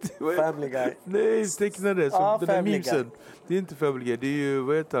gula... Family Guy. Nej, tecknade. Som den där memesen. Det är inte Family Guy. Det är ju,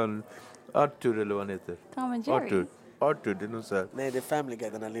 vad heter han? Arthur eller vad han heter? Tom and Jerry. Arthur, det är nog så här. Nej, det är Family Guy,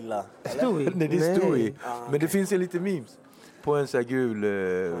 den här lilla. Stewie. Nej, det är Stewie. Men det finns en liten memes. På en så här gul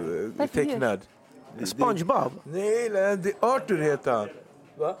tecknad. SpongeBob? Nej, det är Arthur heter han.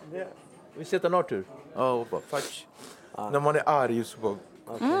 Va? Vi sätter han Arthur? Ja, bara fudge. När man är arg så bara...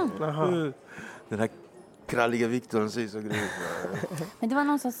 Den här kralliga Victor säger så grejer. Men det var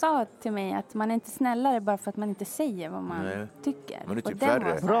någon som sa till mig att man är inte snällare bara för att man inte säger vad man tycker. Man är typ och den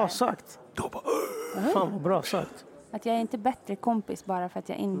värre. Bra sagt. Då bara... Fan vad bra sagt. Att jag är inte bättre kompis bara för att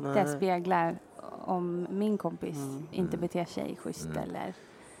jag inte speglar om min kompis inte beter sig schysst eller...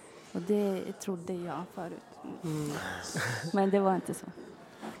 Och det trodde jag förut. Men det var inte så.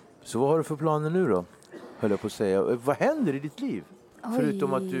 Så vad har du för planer nu då? Höll jag på att säga. Vad händer i ditt liv? Oj.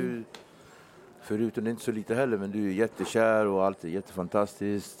 Förutom att du... Förutom det är inte så lite heller, men du är jättekär och allt är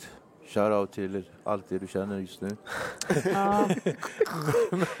jättefantastiskt. Shoutout till allt det du känner just nu. Ja.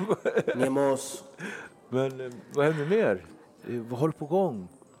 Nemos. Men vad händer mer? Vad håller på gång?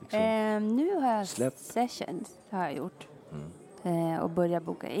 Liksom? Nu har jag sessions har jag gjort. Och börjat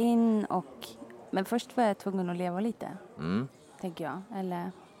boka in och Men först var jag tvungen att leva lite. Tänker jag.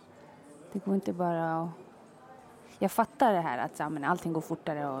 Eller det går inte bara att... Jag fattar det här att men allting går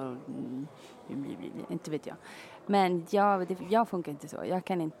fortare och... inte vet jag. Men jag funkar inte så. Jag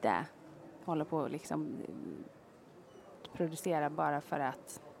kan inte hålla på och liksom producera bara för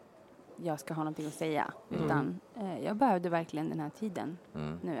att jag ska ha någonting att säga. Utan jag behövde verkligen den här tiden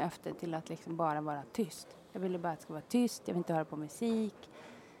nu efter till att liksom bara vara tyst. Jag ville bara att det ska vara tyst. Jag vill inte höra på musik.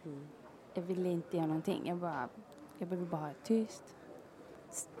 Jag ville inte göra någonting. Jag ville bara ha tyst.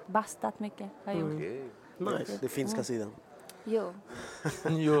 Bastat mycket har jag gjort. Nice. Det finska sidan. Jo.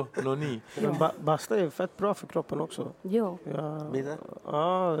 Jo, noni. Men basta är fett bra för kroppen också. Jo. Ja,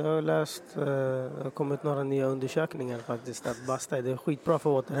 jag har läst, det har kommit några nya undersökningar faktiskt, att basta det är skitbra för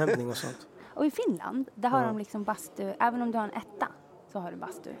återhämtning och sånt. Och i Finland, där har de liksom bastu, även om du har en etta så har du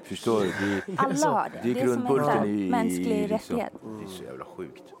bastu. Förstår du? Alla har det. Det är grundbulten i mänsklig liksom, rättighet. Det är så jävla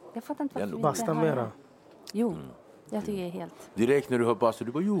sjukt. Jag fattar inte varför vi Basta inte har mera. det. Jo, jag tycker det är helt... Direkt när du hör bastu,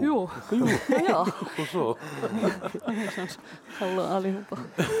 du bara jo. Ja. Och så. Hallå allihopa.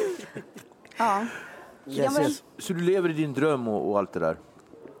 Ja. Yes. Så du lever i din dröm och allt det där?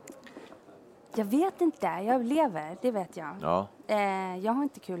 Jag vet inte. Jag lever, det vet jag. Ja. Jag har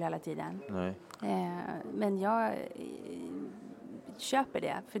inte kul hela tiden. Nej. Men jag köper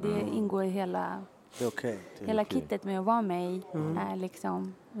det. För det ingår i hela... Det är okej. Hela kittet med att vara mig är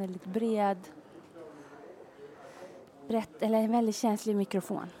liksom väldigt brett, eller en väldigt känslig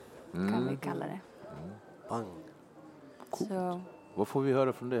mikrofon kan vi kalla det. Bang. Så, Vad får vi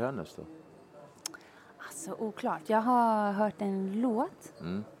höra från dig härnäst då? alltså oklart. Jag har hört en låt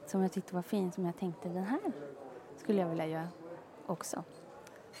som jag tyckte var fin, som jag tänkte den här skulle jag vilja göra också.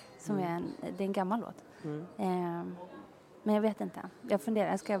 Som är det är en gammal låt. Men jag vet inte. Jag funderar,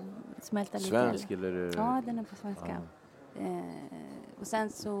 jag ska smälta lite. Svensk eller? Ja, den är på svenska. Och sen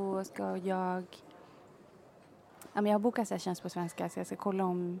så ska jag har bokat sessions på svenska, så jag ska kolla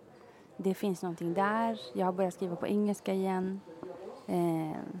om det finns någonting där. Jag har börjat skriva på engelska igen.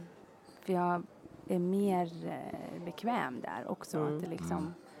 För jag är mer bekväm där också. Att det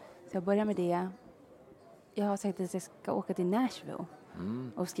liksom, så jag börjar med det. Jag har sagt att jag ska åka till Nashville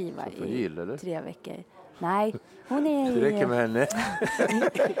och skriva i 3 veckor. Nej, hon är... Det räcker med henne.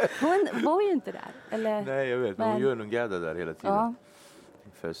 Hon var ju inte där. Eller? Nej, jag vet. Men hon gör någon gädda där hela tiden. Ja.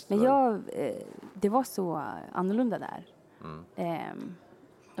 Men det var så annorlunda där.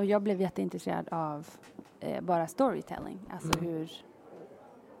 Och jag blev jätteintresserad av bara storytelling. Alltså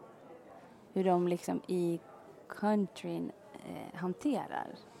hur de liksom i countryn hanterar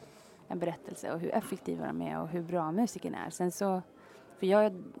en berättelse och hur effektiva de är och hur bra musiken är. Sen så, för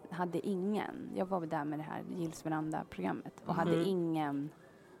jag var där med det här Gills Veranda-programmet och hade ingen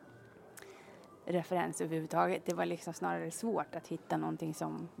referens överhuvudtaget. Det var liksom snarare svårt att hitta någonting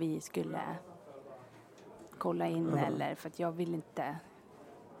som vi skulle kolla in eller för att jag vill inte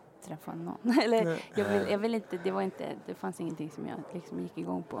träffa någon. Eller jag vill inte, det fanns ingenting som jag liksom gick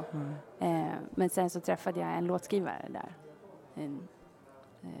igång på. Men sen så träffade jag en låtskrivare där. En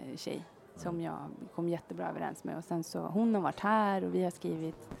tjej som jag kom jättebra överens med. Och sen så, hon har varit här och vi har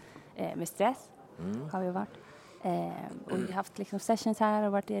skrivit med stress. Har vi varit. Och vi har haft liksom sessions här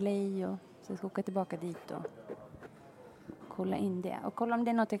och varit i LA och så jag ska åka tillbaka dit och kolla in det. Och kolla om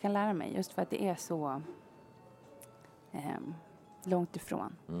det är något jag kan lära mig. Just för att det är så långt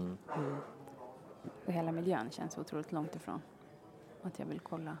ifrån. Och hela miljön känns otroligt långt ifrån. Och att jag vill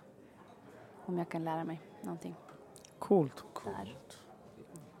kolla om jag kan lära mig någonting. Coolt.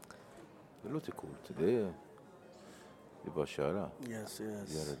 Det låter coolt. Det är bara att köra. Yes.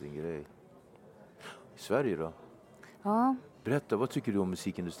 Göra din grej. I Sverige då? Ja. Berätta, vad tycker du om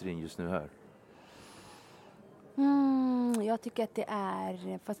musikindustrin just nu här? Jag tycker att det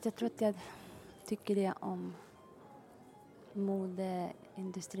är... Fast jag tror att jag tycker det om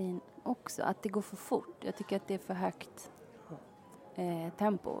modeindustrin också. Att det går för fort. Jag tycker att det är för högt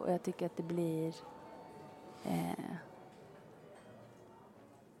tempo. Och jag tycker att det blir...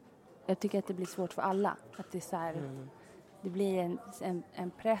 jag tycker att det blir svårt för alla. Att det är så här... Det blir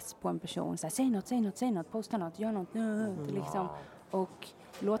en press på en person. Så här, säg något, posta något, gör något nu. Liksom. Och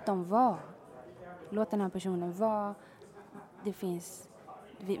låt dem vara. Låt den här personen vara. Det finns...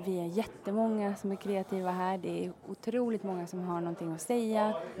 Vi är jättemånga som är kreativa här. Det är otroligt många som har någonting att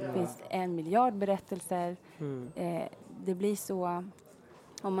säga. Det finns 1 miljard berättelser. Det blir så...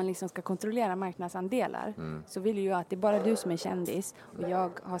 Om man liksom ska kontrollera marknadsandelar så vill ju jag att det är bara du som är kändis och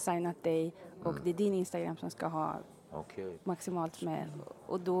jag har signat dig och det är din Instagram som ska ha maximalt med.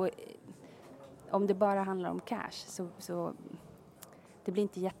 Och då, om det bara handlar om cash så det blir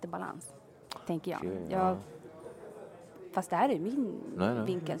inte jättebalans, tänker jag. fast det här är min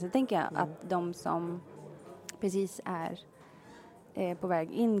vinkel, så tänker jag att de som precis är på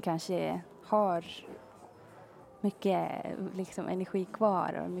väg in kanske har mycket liksom energi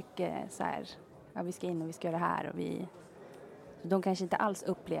kvar och mycket så här, ja, vi ska in och vi ska göra det här och de kanske inte alls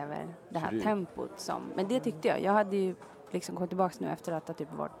upplever det här tempot som, men det tyckte jag hade ju liksom gått tillbaka nu efter att ha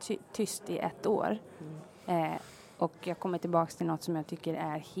typ varit tyst i 1 år och jag kommer tillbaka till något som jag tycker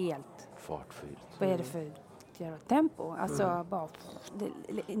är helt fartfyllt. Vad är det för tempo? Alltså bara, det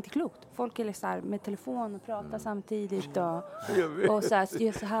är inte klokt. Folk är liksom här med telefon och pratar samtidigt och så här,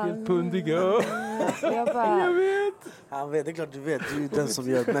 gör så här. Helt pundiga. Jag bara... Jag vet. Han vet, det är klart du vet. Du är den som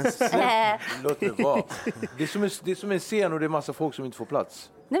gör mest. Låt det vara. Det är som en scen och det är massa folk som inte får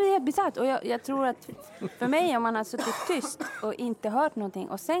plats. Nej, men det är bisarrt. Och jag tror att för mig, om man har suttit tyst och inte hört någonting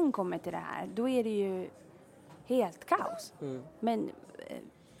och sen kommer till det här, då är det ju helt kaos. Men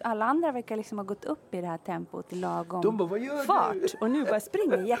alla andra verkar liksom ha gått upp i det här tempot i lagom de bara, vad gör fart. Du? Och nu bara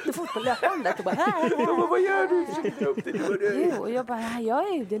springer jättefort på löpbandet och bara de bara, vad gör du? Försöker upp det. Jo, och jag bara,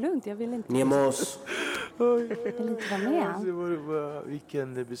 det är lugnt, jag vill inte. Nemos. Jag vill inte vara med. Det var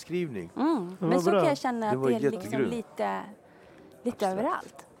vilken beskrivning. Men så kan jag känna att det är liksom lite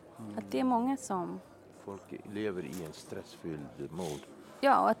överallt. Att det är många som... Folk lever i en stressfylld mode.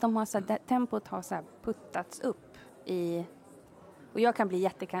 Ja, och att de har så här, tempot har så här puttats upp i... Och jag kan bli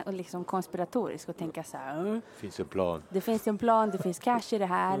liksom konspiratorisk och tänka så här... Finns en plan. Det finns en plan, det finns cash i det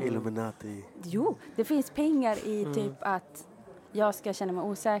här. Illuminati. Jo, det finns pengar i typ att jag ska känna mig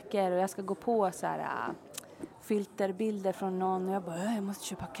osäker och jag ska gå på så här... filterbilder från någon och jag bara, jag måste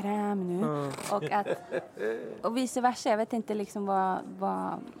köpa kräm nu. Och vice versa. Jag vet inte liksom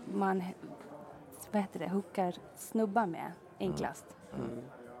vad man hookar snubbar med enklast.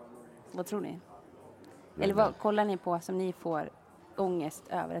 Vad tror ni? Eller vad kollar ni på som ni får ångest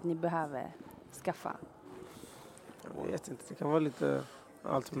över att ni behöver skaffa? Jag vet inte, det kan vara lite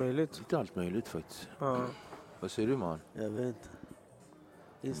allt möjligt. Lite allt möjligt faktiskt. Vad säger du, man? Jag vet inte.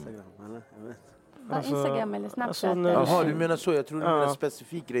 Instagram, eller? Jag vet. Instagram eller Snapchat? Jaha, du menar så. Jag tror du menar en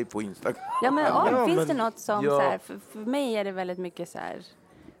specifik grej på Instagram. Ja, men finns det något som så här, för mig är det väldigt mycket så här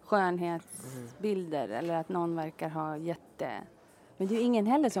skönhetsbilder eller att någon verkar ha men det är ju ingen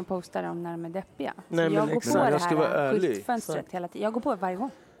heller som postar om när de är deppiga. Nej, så jag går exakt. på det Jag ska vara här ärlig. skyltfönstret hela tiden. Jag går på det varje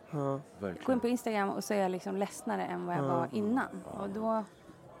gång. Verkligen. Går in på Instagram och så är jag liksom ledsnare än vad jag var innan. Och då...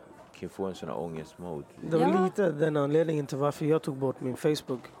 Kan få en sån här ångestmode. Det var lite den anledningen till varför jag tog bort min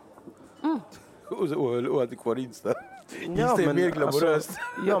Facebook. Och hade kvar Insta. Insta är mer glamoröst.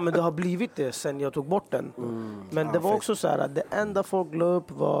 Men det har blivit det sen jag tog bort den. Men det var också så här att det enda folk la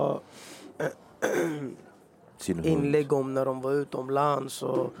upp var inlägg om när de var utomlands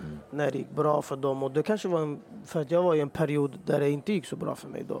och när det gick bra för dem. Och det kanske var för att jag var i en period där det inte gick så bra för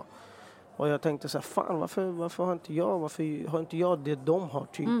mig då. Och jag tänkte så här, fan varför har inte jag det de har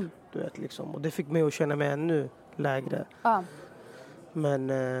typ. Du vet liksom. Och det fick mig att känna mig ännu lägre. Men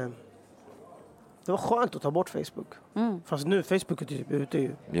det var skönt att ta bort Facebook. Fast nu Facebook är typ ute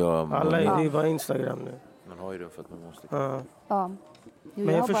ju. Alla är bara Instagram nu. Man har ju det för att man måste.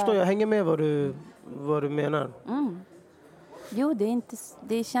 Men jag förstår, jag hänger med vad du menar. Jo,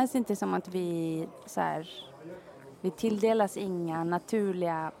 det känns inte som att vi så här, vi tilldelas inga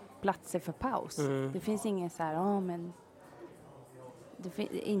naturliga platser för paus. Det finns ingen så här, men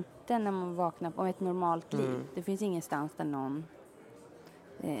inte när man vaknar på ett normalt liv. Det finns ingenstans där någon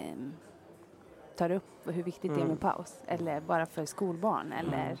tar upp hur viktigt det är med paus. Eller bara för skolbarn.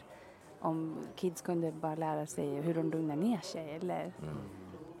 Eller om kids kunde bara lära sig hur de lugnar ner sig. Eller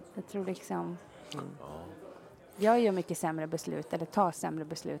jag tror liksom... Jag gör mycket sämre beslut. Eller tar sämre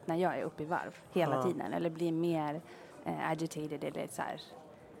beslut när jag är uppe i varv. Hela tiden. Eller blir mer agitated. Eller så här.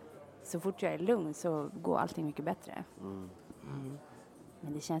 Så fort jag är lugn så går allting mycket bättre.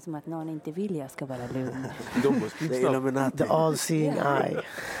 Men det känns som att någon inte vill jag ska vara lugn. Det är Illuminati. The all-seeing eye.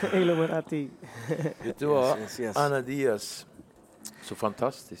 Illuminati. Vet du vad? Anna Diaz. Så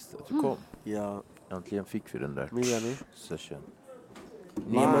fantastiskt att du kom. Ja. Äntligen fick vi den där session.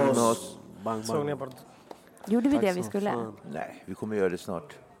 Nemos. Bang, bang. Gjorde vi det vi skulle? Fan. Nej, vi kommer göra det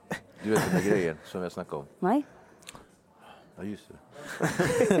snart. Du vet den där grejen som jag snackade om. Nej. Ja, just det.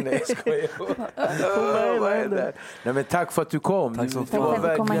 Nej, jag skojar. Nej, men tack för att du kom. Tack så för att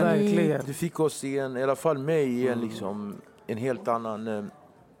du kom hit. Du fick oss i i alla fall mig i en helt annan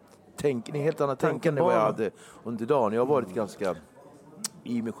tänkande än vad jag hade under dagen. Jag har varit ganska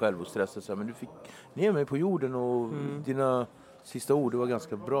i mig själv och stressad. Men du fick ner mig på jorden och dina sista ord, det var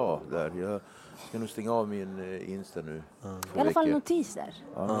ganska bra där. Jag ska nog stänga av min Insta nu. I alla fall notiser.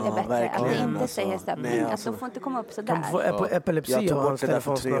 Det är bättre. verkligen, att det inte alltså. säger sådär. Nej, Att alltså. de får inte komma upp sådär. Kan få epilepsi Jag tog och bort hans det där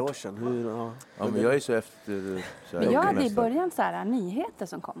för telefon 3 år snart. sedan. Ja, men jag är så efter... Så här, Men jag hade i nästan. början så här nyheter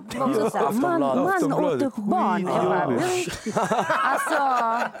som kom. Det var också så här, man Aftonbladet. åt upp barn. Jag bara, alltså...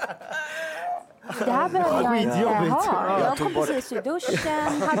 Det här behöver jag inte ha. Jag kom precis ur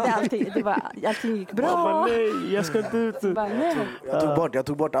duschen, hade allting gick bra. Nej, jag ska inte ut. Bara, nej. Jag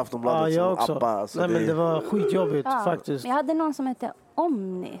tog bort Aftonbladet jag som också. appa. Alltså, Nej, men det var skitjobbigt faktiskt. Men jag hade någon som hette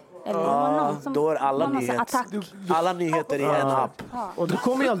Omni. Eller det var någon som då är alla var någon sån attack. alla nyheter i en app. Och det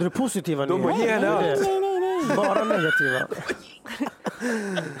kommer ju aldrig positiva De har nyheter. Nej. Bara negativa.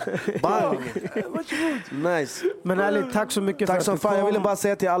 Bang! Nice. Men ärligt, tack så mycket Tack för som att du fan. Jag kom. ville bara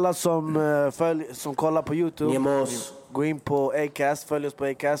säga till alla som kollar på YouTube. Gå in på Acast, följ oss på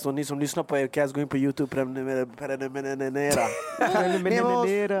Acast. Och ni som lyssnar på Acast, gå in på YouTube. Prenumerera.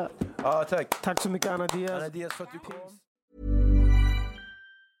 Ja, tack. Tack så mycket, Anna Diaz. Anna Diaz för att du kom.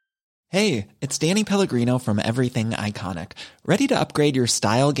 Hey, it's Danny Pellegrino from Everything Iconic. Ready to upgrade your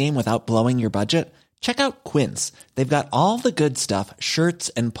style game without blowing your budget? Check out Quince. They've got all the good stuff, shirts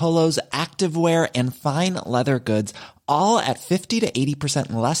and polos, activewear, and fine leather goods, all at 50 to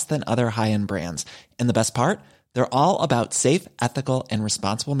 80% less than other high-end brands. And the best part? They're all about safe, ethical, and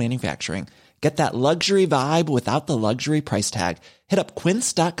responsible manufacturing. Get that luxury vibe without the luxury price tag. Hit up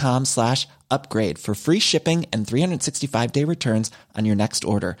quince.com/upgrade for free shipping and 365-day returns on your next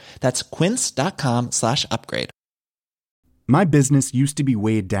order. That's quince.com/upgrade. My business used to be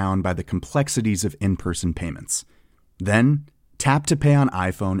weighed down by the complexities of in-person payments. Then, Tap to Pay on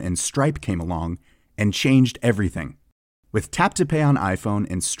iPhone and Stripe came along and changed everything. With Tap to Pay on iPhone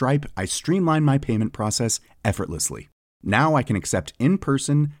and Stripe, I streamlined my payment process effortlessly. Now I can accept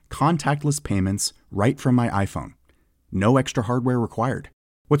in-person, contactless payments right from my iPhone. No extra hardware required.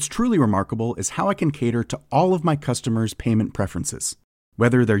 What's truly remarkable is how I can cater to all of my customers' payment preferences.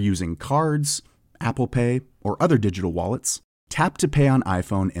 Whether they're using cards, Apple Pay, or other digital wallets, Tap to Pay on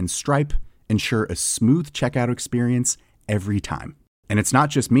iPhone and Stripe ensure a smooth checkout experience every time. And it's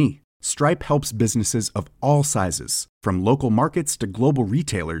not just me. Stripe helps businesses of all sizes, from local markets to global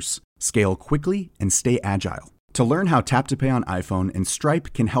retailers, scale quickly and stay agile. To learn how Tap to Pay on iPhone and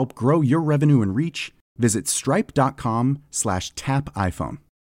Stripe can help grow your revenue and reach, visit stripe.com/tapiphone.